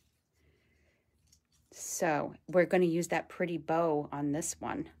together. So we're going to use that pretty bow on this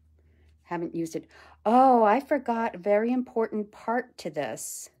one. Haven't used it. Oh, I forgot a very important part to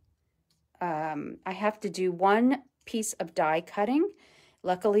this. I have to do one piece of die cutting.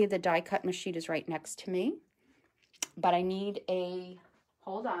 Luckily, the die cut machine is right next to me. But I need a,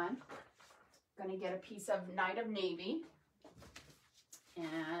 hold on. I'm going to get a piece of Night of Navy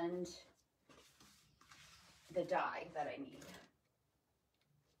and the die that I need.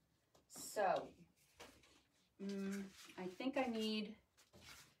 So, I think I need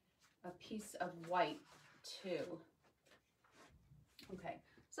a piece of white too. Okay,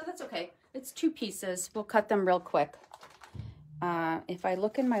 so that's okay. It's 2 pieces. We'll cut them real quick. If I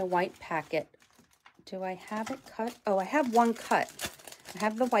look in my white packet, do I have it cut? Oh, I have one cut. I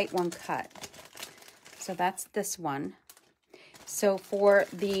have the white one cut. So that's this one. So for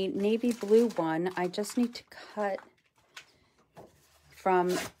the navy blue one, I just need to cut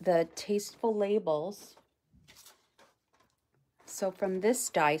from the Tasteful Labels. So from this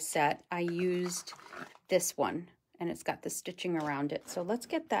die set, I used this one, and it's got the stitching around it. So let's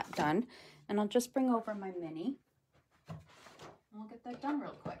get that done, and I'll just bring over my mini. And we'll get that done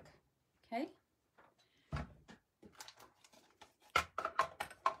real quick, okay?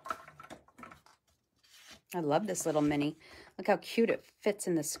 I love this little mini. Look how cute it fits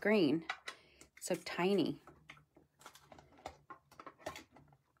in the screen. It's so tiny.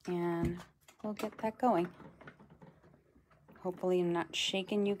 And we'll get that going. Hopefully I'm not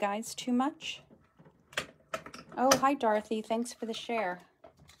shaking you guys too much. Oh, hi Dorothy. Thanks for the share.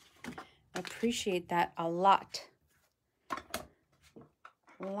 I appreciate that a lot.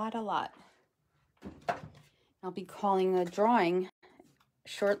 A lot. I'll be calling a drawing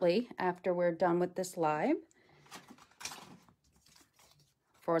shortly after we're done with this live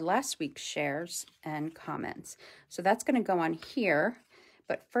for last week's shares and comments. So that's going to go on here.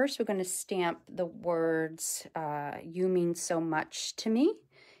 But first we're going to stamp the words, "You mean so much to me,"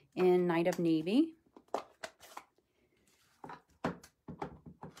 in Night of Navy.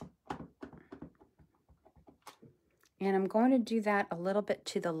 And I'm going to do that a little bit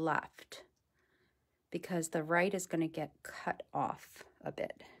to the left because the right is going to get cut off a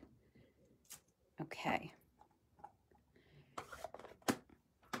bit. Okay.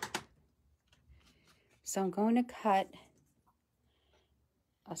 So I'm going to cut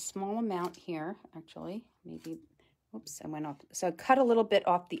a small amount here, actually, maybe, oops, I went off. So I cut a little bit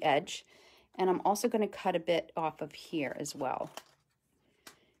off the edge, and I'm also going to cut a bit off of here as well.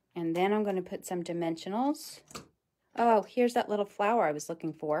 And then I'm going to put some dimensionals. Oh, here's that little flower I was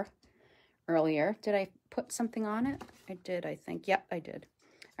looking for earlier. Did I put something on it? I did, I think. Yep, I did.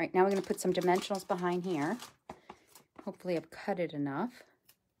 All right, now we're going to put some dimensionals behind here. Hopefully I've cut it enough.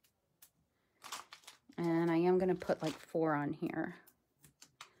 And I am going to put like 4 on here.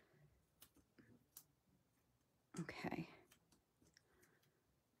 Okay.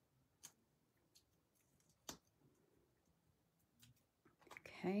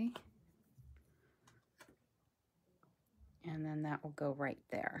 Okay. And then that will go right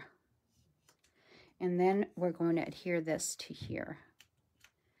there. And then we're going to adhere this to here.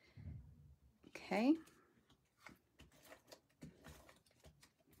 Okay.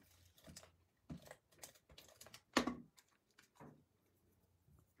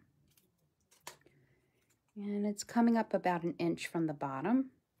 And it's coming up about 1 inch from the bottom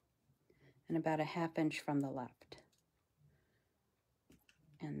and about 1/2 inch from the left.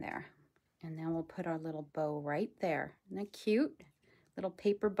 And there. And then we'll put our little bow right there. Isn't that cute? Little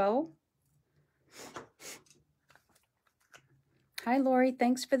paper bow. Hi, Lori.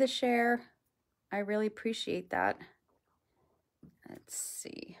 Thanks for the share. I really appreciate that. Let's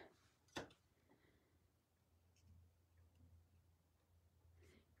see.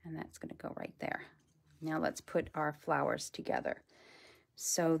 And that's going to go right there. Now let's put our flowers together.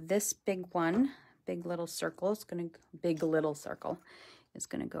 So this big one, big little circle is going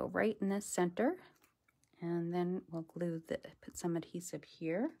to go right in the center. And then we'll glue put some adhesive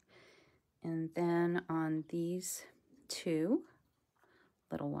here. And then on these 2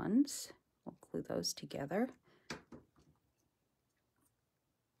 little ones, we'll glue those together.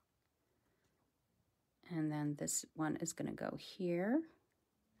 And then this one is going to go here.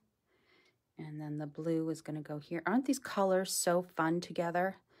 And then the blue is going to go here. Aren't these colors so fun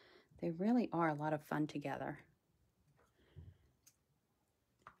together? They really are a lot of fun together.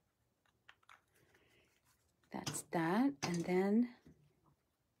 That's that. And then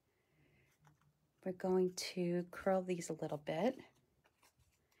we're going to curl these a little bit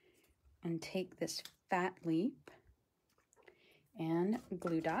and take this fat leaf and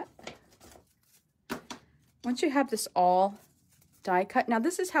glue dot. Once you have this all die cut, now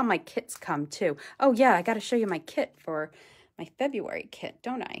this is how my kits come too. Oh yeah, I got to show you my kit for my February kit,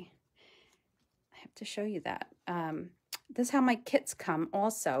 don't I? I have to show you that. This is how my kits come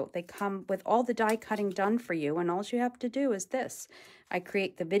also. They come with all the die cutting done for you, and all you have to do is this. I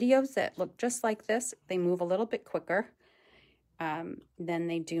create the videos that look just like this. They move a little bit quicker than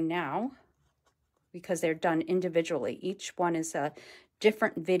they do now because they're done individually. Each one is a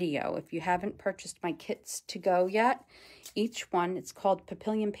different video. If you haven't purchased my kits to go yet, each one, it's called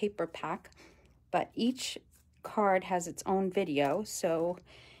Papillion Paper Pack, but each card has its own video. So,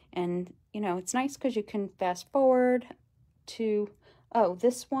 and you know, it's nice because you can fast forward to, oh,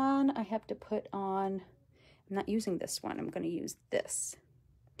 this one I have to put on, I'm not using this one, I'm going to use this.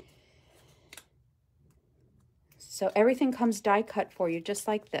 So everything comes die cut for you just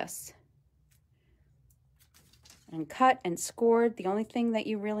like this. And cut and scored. The only thing that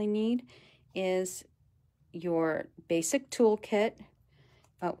you really need is your basic toolkit.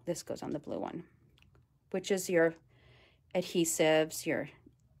 Oh, this goes on the blue one, which is your adhesives.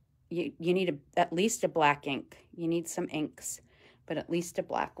 You need at least a black ink. You need some inks, but at least a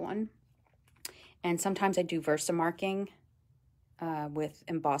black one. And sometimes I do Versamarking with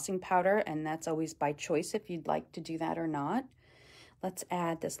embossing powder, and that's always by choice if you'd like to do that or not. Let's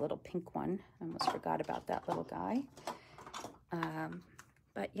add this little pink one. I almost forgot about that little guy.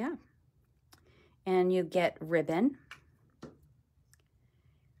 But yeah. And you get ribbon.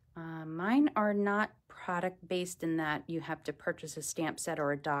 Mine are not product based in that you have to purchase a stamp set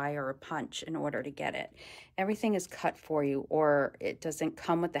or a die or a punch in order to get it. Everything is cut for you, or it doesn't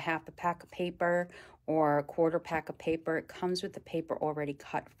come with a 1/2 pack of paper or a 1/4 pack of paper. It comes with the paper already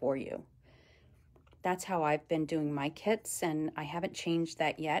cut for you. That's how I've been doing my kits, and I haven't changed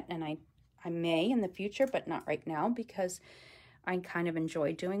that yet, and I may in the future, but not right now because I kind of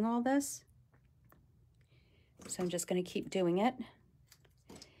enjoy doing all this. So I'm just going to keep doing it.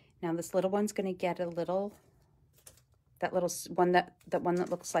 Now this little one's going to get a little, that one that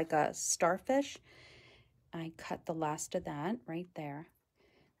looks like a starfish. I cut the last of that right there.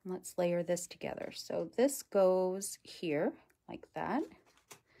 And let's layer this together. So this goes here like that.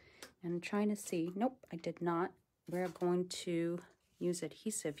 And I'm trying to see, nope, I did not. We're going to use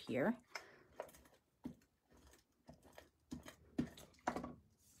adhesive here.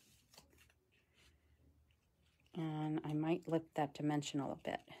 And I might lift that dimensional a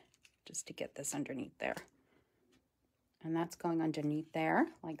bit just to get this underneath there. And that's going underneath there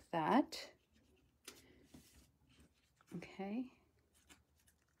like that. Okay.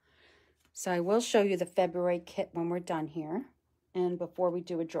 So I will show you the February kit when we're done here and before we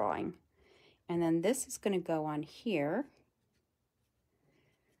do a drawing. And then this is going to go on here.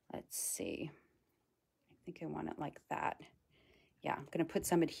 Let's see. I think I want it like that. Yeah, I'm going to put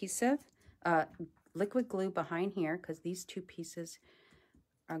some adhesive, liquid glue behind here because these 2 pieces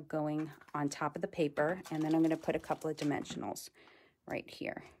are going on top of the paper. And then I'm going to put a couple of dimensionals right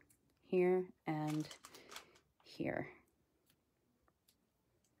here, here, and here.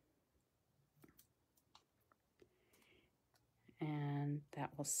 And that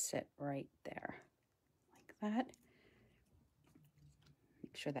will sit right there like that.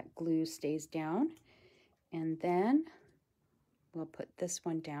 Make sure that glue stays down. And then we'll put this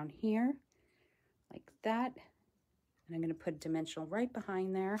one down here like that. And I'm going to put a dimensional right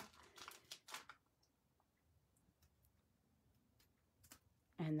behind there.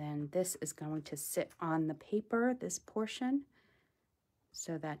 And then this is going to sit on the paper, this portion.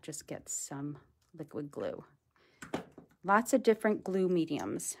 So that just gets some liquid glue. Lots of different glue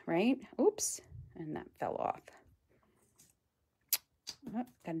mediums, right? Oops, and that fell off. Oh,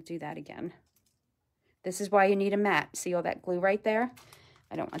 gotta do that again. This is why you need a mat. See all that glue right there?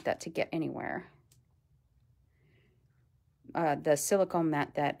 I don't want that to get anywhere. The silicone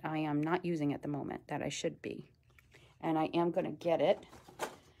mat that I am not using at the moment, that I should be. And I am gonna get it.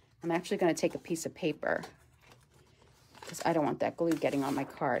 I'm actually gonna take a piece of paper because I don't want that glue getting on my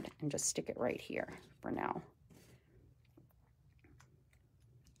card, and just stick it right here for now.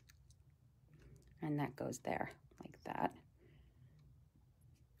 And that goes there like that.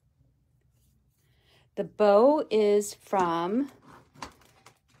 The bow is from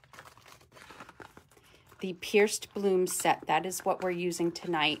the Pierced Bloom set. That is what we're using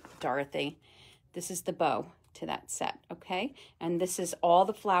tonight, Dorothy. This is the bow to that set, okay? And this is all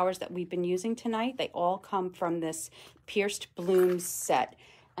the flowers that we've been using tonight. They all come from this Pierced Bloom set.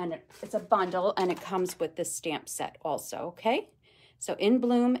 And it's a bundle, and it comes with this stamp set also, okay? So In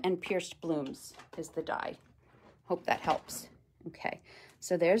Bloom and Pierced Blooms is the die. Hope that helps. Okay,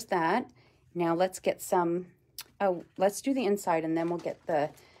 so there's that. Now let's get some, oh, let's do the inside and then we'll get the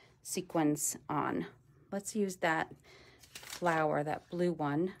sequins on. Let's use that flower, that blue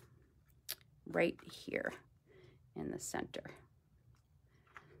one, right here in the center.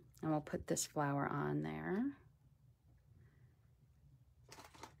 And we'll put this flower on there.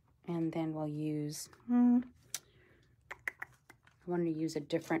 And then we'll use, I wanted to use a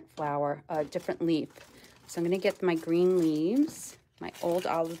different flower, a different leaf. So I'm gonna get my green leaves, my old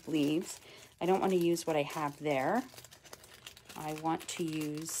olive leaves. I don't want to use what I have there. I want to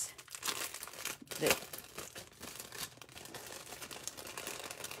use the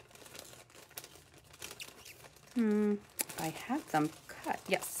if I have them cut,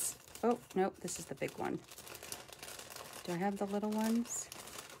 yes. Oh, no, this is the big one. Do I have the little ones?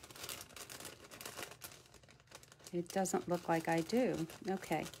 It doesn't look like I do.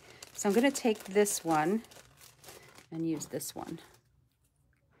 Okay, so I'm going to take this one and use this one.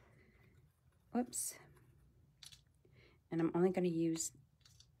 Whoops. And I'm only going to use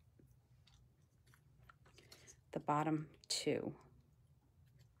the bottom two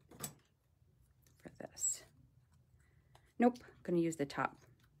for this. Nope, I'm going to use the top.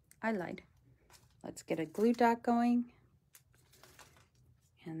 I lied. Let's get a glue dot going.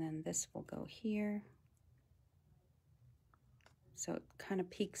 And then this will go here. So it kind of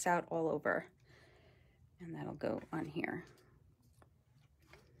peeks out all over. And that'll go on here.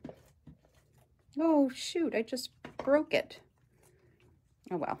 Oh, shoot, I just broke it.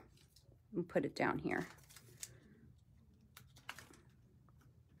 Oh, well, we'll put it down here.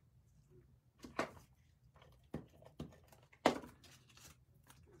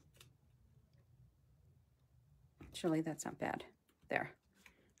 Actually, that's not bad. There,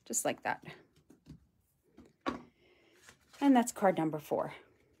 just like that. And that's card number 4.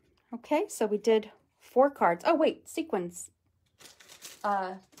 Okay, so we did 4 cards. Oh, wait, sequins.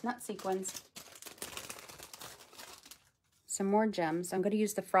 Not sequins. Some more gems. I'm going to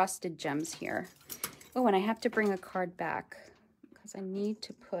use the frosted gems here. Oh, and I have to bring a card back because I need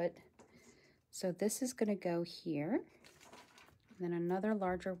to put, so this is going to go here. And then another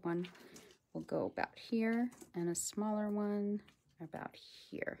larger one will go about here, and a smaller one about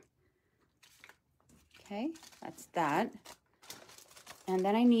here. Okay, that's that. And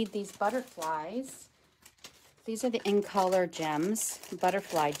then I need these butterflies. These are the In Color gems,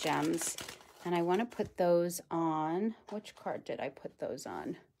 butterfly gems. And I want to put those on, which card did I put those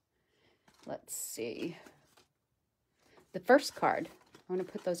on? Let's see. The first card. I want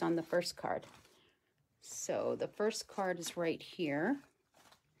to put those on the first card. So the first card is right here.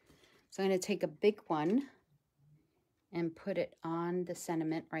 So I'm going to take a big one and put it on the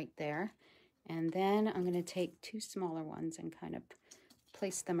sentiment right there. And then I'm going to take 2 smaller ones and kind of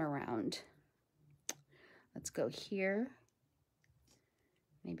place them around. Let's go here.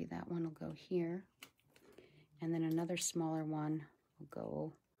 Maybe that one will go here. And then another smaller one will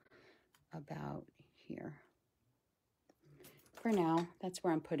go about here. For now, that's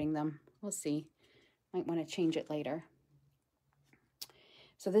where I'm putting them. We'll see. Might want to change it later.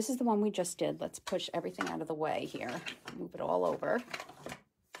 So this is the one we just did. Let's push everything out of the way here. Move it all over.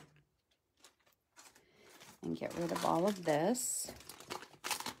 And get rid of all of this.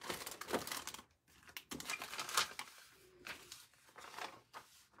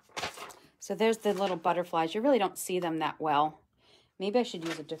 So there's the little butterflies. You really don't see them that well. Maybe I should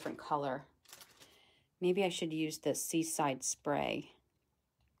use a different color. Maybe I should use the Seaside Spray.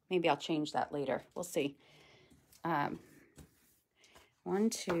 Maybe I'll change that later. We'll see. 1,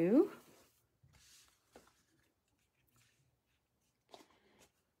 2,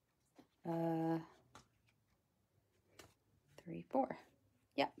 3, 4.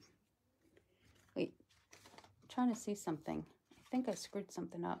 Yep. Wait, I'm trying to see something. I think I screwed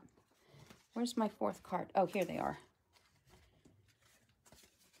something up. Where's my 4th card? Oh, here they are.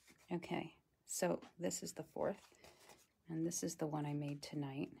 Okay, so this is the 4th, and this is the one I made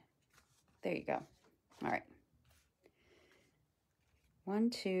tonight. There you go. All right. 1,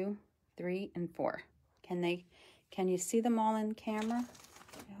 2, 3, and 4. Can you see them all in camera?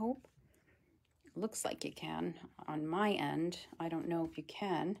 I hope. Looks like you can on my end. I don't know if you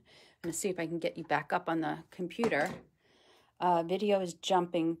can. I'm going to see if I can get you back up on the computer. Video is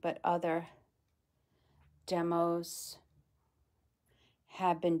jumping, but other demos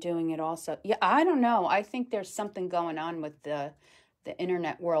have been doing it also. Yeah, I don't know. I think there's something going on with the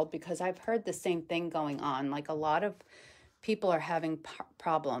internet world, because I've heard the same thing going on. Like, a lot of people are having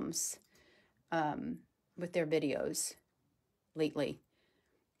problems with their videos lately.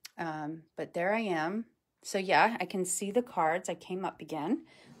 But there I am. So yeah, I can see the cards. I came up again.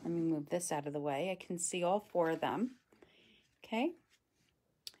 Let me move this out of the way. I can see all 4 of them. Okay.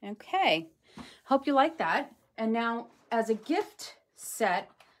 Okay. Hope you like that. And now, as a gift set,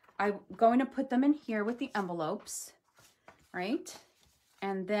 I'm going to put them in here with the envelopes, right?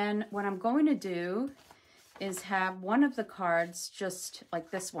 And then what I'm going to do is have one of the cards, just like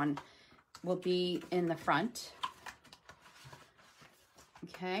this one, will be in the front.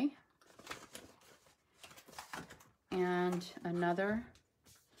 Okay. And another,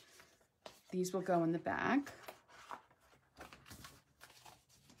 these will go in the back.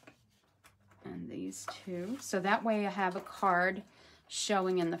 And these 2. So that way I have a card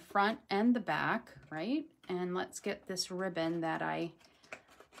showing in the front and the back, right? And let's get this ribbon that I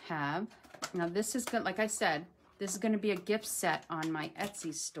have. Now this is good, like I said, this is going to be a gift set on my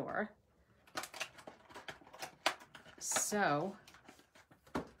Etsy store. So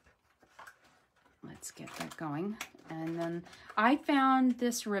let's get that going. And then I found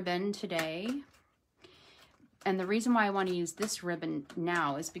this ribbon today. And the reason why I want to use this ribbon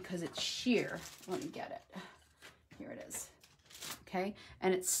now is because it's sheer. Let me get it. Here it is. Okay.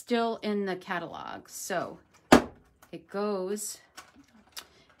 And it's still in the catalog. So it goes,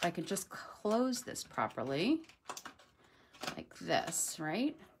 if I could just close this properly, like this,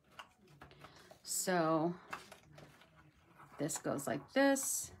 right? So this goes like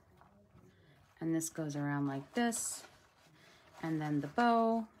this. And this goes around like this. And then the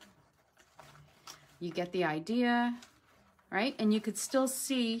bow. You get the idea, right? And you could still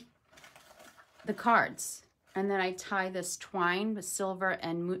see the cards. And then I tie this twine with silver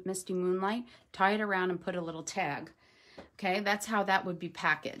and Misty Moonlight, tie it around and put a little tag. Okay, that's how that would be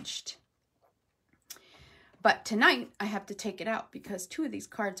packaged. But tonight I have to take it out because 2 of these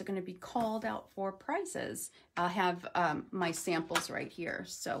cards are going to be called out for prizes. I'll have my samples right here,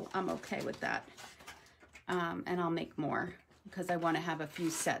 so I'm okay with that. And I'll make more because I want to have a few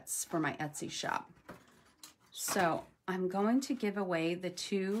sets for my Etsy shop. So I'm going to give away the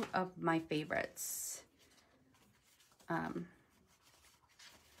 2 of my favorites.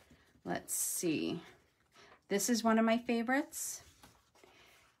 Let's see. This is one of my favorites.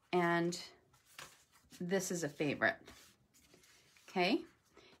 And this is a favorite. Okay.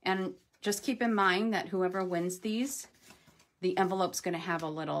 And just keep in mind that whoever wins these, the envelope's going to have a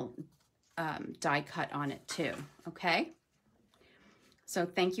little die cut on it too. Okay. So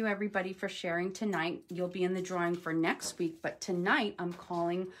thank you everybody for sharing tonight. You'll be in the drawing for next week, but tonight I'm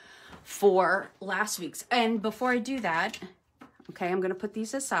calling for last week's. And before I do that, okay, I'm going to put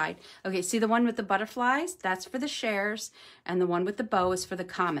these aside. Okay, see the one with the butterflies? That's for the shares, and the one with the bow is for the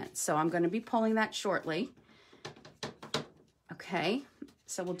comments. So I'm going to be pulling that shortly. Okay,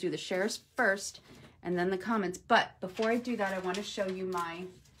 so we'll do the shares first and then the comments. But before I do that, I want to show you my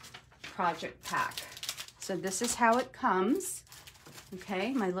project pack. So this is how it comes.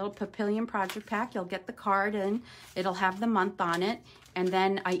 Okay, my little Papillion project pack. You'll get the card and it'll have the month on it. And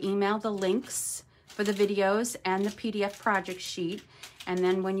then I email the links for the videos and the PDF project sheet. And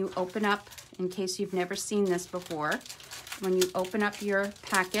then when you open up, in case you've never seen this before, when you open up your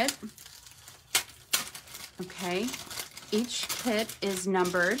packet, okay, each kit is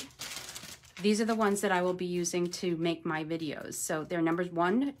numbered. These are the ones that I will be using to make my videos. So they're numbers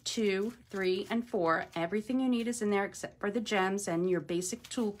 1, 2, 3, and 4. Everything you need is in there except for the gems and your basic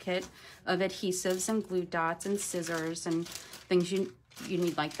toolkit of adhesives and glue dots and scissors and things you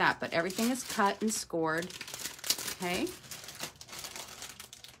need like that. But everything is cut and scored, okay?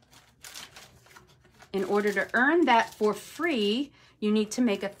 In order to earn that for free, you need to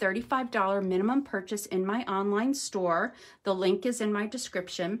make a $35 minimum purchase in my online store. The link is in my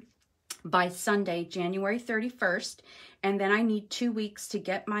description by Sunday, January 31st. And then I need 2 weeks to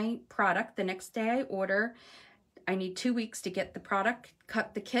get my product. The next day I order, I need 2 weeks to get the product,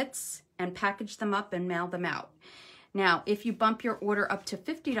 cut the kits, and package them up and mail them out. Now, if you bump your order up to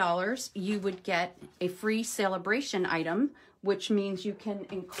 $50, you would get a free celebration item, which means you can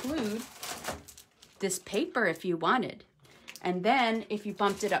include this paper if you wanted. And then if you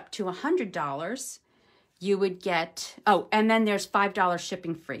bumped it up to $100, you would get, oh, and then there's $5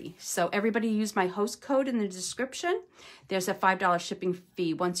 shipping free. So everybody use my host code in the description. There's a $5 shipping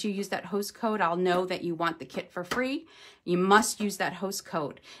fee. Once you use that host code, I'll know that you want the kit for free. You must use that host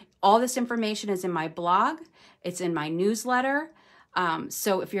code. All this information is in my blog. It's in my newsletter.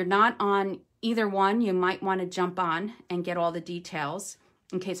 So if you're not on either one, you might want to jump on and get all the details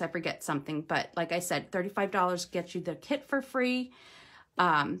in case I forget something. But like I said, $35 gets you the kit for free.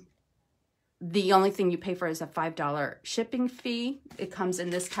 The only thing you pay for is a $5 shipping fee. It comes in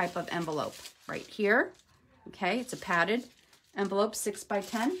this type of envelope right here. Okay, it's a padded envelope, 6 by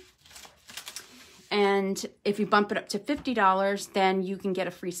 10. And if you bump it up to $50, then you can get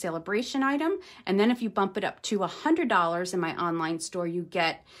a free celebration item. And then if you bump it up to $100 in my online store, you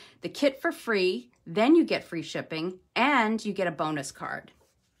get the kit for free, then you get free shipping, and you get a bonus card.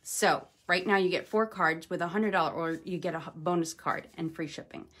 So right now you get 4 cards. With a $100 order, you get a bonus card and free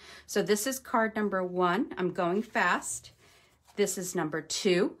shipping. So this is card number 1. I'm going fast. This is number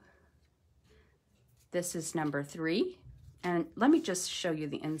 2. This is number 3. And let me just show you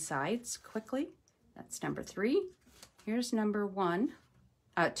the insides quickly. That's number 3. Here's number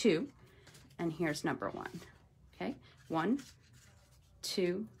 2. And here's number 1. Okay, 1,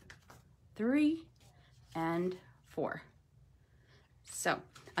 2, 3, and 4. So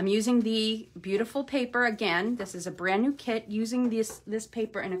I'm using the beautiful paper again. This is a brand new kit using this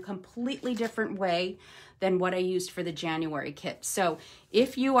paper in a completely different way than what I used for the January kit. So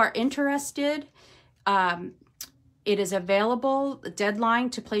if you are interested, it is available. The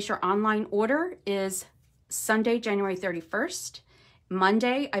deadline to place your online order is Sunday, January 31st.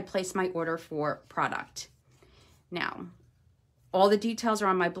 Monday, I place my order for product. Now, all the details are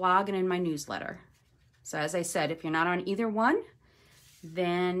on my blog and in my newsletter. So as I said, if you're not on either one,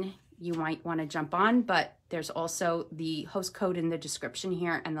 then you might want to jump on, but there's also the host code in the description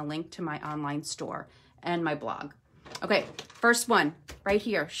here and the link to my online store and my blog. Okay, first one right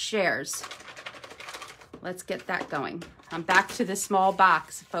here, shares. Let's get that going. I'm back to the small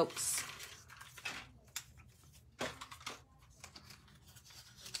box, folks.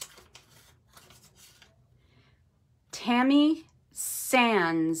 Tammy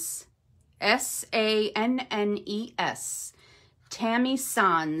Sands, S-A-N-N-E-S. Tammy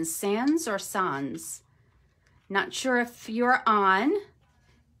Sands. Sands or Sands? Not sure if you're on,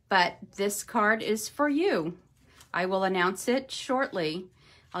 but this card is for you. I will announce it shortly.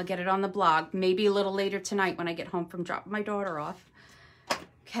 I'll get it on the blog, maybe a little later tonight when I get home from dropping my daughter off.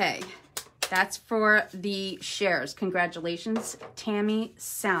 Okay, that's for the shares. Congratulations, Tammy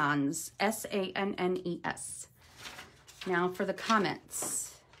Sands, S-A-N-N-E-S. Now for the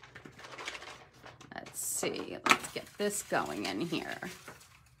comments. Let's see, let's get this going in here.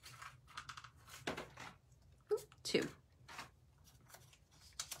 2.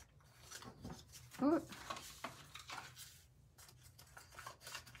 Ooh.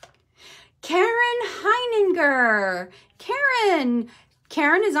 Karen Heininger.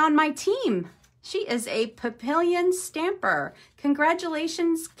 Karen is on my team. She is a Papillion stamper.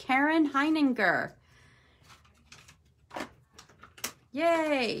 Congratulations, Karen Heininger.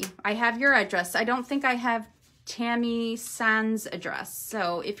 Yay. I have your address. I don't think I have Tammy Sands' address.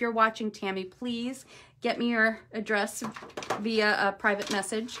 So if you're watching, Tammy, please get me your address via a private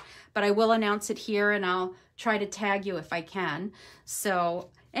message. But I will announce it here and I'll try to tag you if I can. So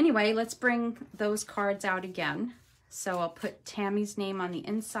anyway, let's bring those cards out again. So I'll put Tammy's name on the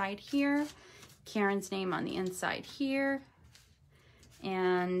inside here, Karen's name on the inside here,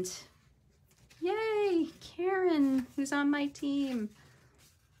 and yay, Karen, who's on my team.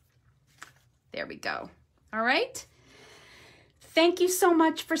 There we go. All right. Thank you so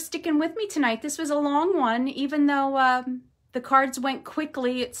much for sticking with me tonight. This was a long one, even though the cards went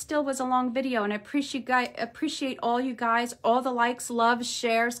quickly. It still was a long video, and I appreciate all you guys, all the likes, loves,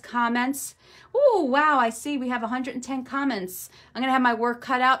 shares, comments. Oh, wow, I see we have 110 comments. I'm going to have my work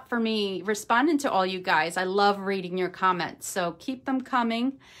cut out for me responding to all you guys. I love reading your comments, so keep them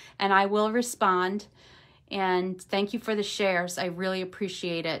coming, and I will respond. And thank you for the shares. I really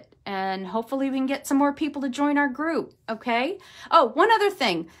appreciate it. And hopefully we can get some more people to join our group, okay? Oh, one other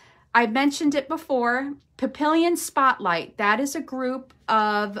thing. I mentioned it before. Papillion Spotlight, that is a group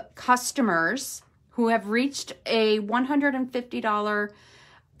of customers who have reached a $150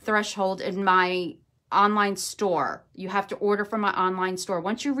 threshold in my online store. You have to order from my online store.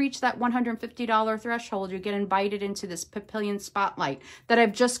 Once you reach that $150 threshold, you get invited into this Papillion Spotlight that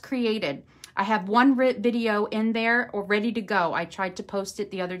I've just created. I have one video in there or ready to go. I tried to post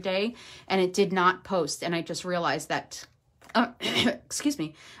it the other day and it did not post, and I just realized that excuse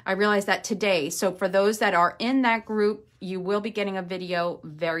me, I realized that today. So for those that are in that group, you will be getting a video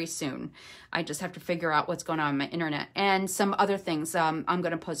very soon. I just have to figure out what's going on my internet and some other things. I'm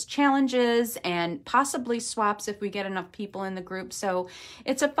going to post challenges and possibly swaps if we get enough people in the group. So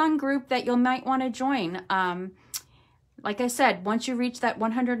it's a fun group that you might want to join. Like I said, once you reach that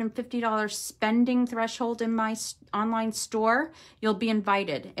 $150 spending threshold in my online store, you'll be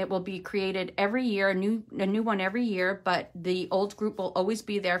invited. It will be created every year, a new one every year, but the old group will always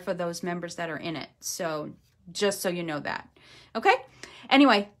be there for those members that are in it. So just so you know that. Okay?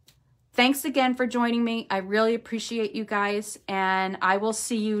 Anyway, thanks again for joining me. I really appreciate you guys, and I will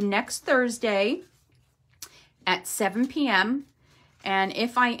see you next Thursday at 7 p.m. And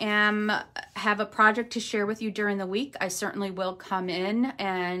if I have a project to share with you during the week, I certainly will come in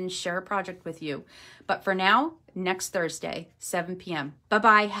and share a project with you. But for now, next Thursday, 7 p.m.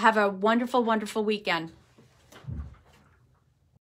 Bye-bye. Have a wonderful, wonderful weekend.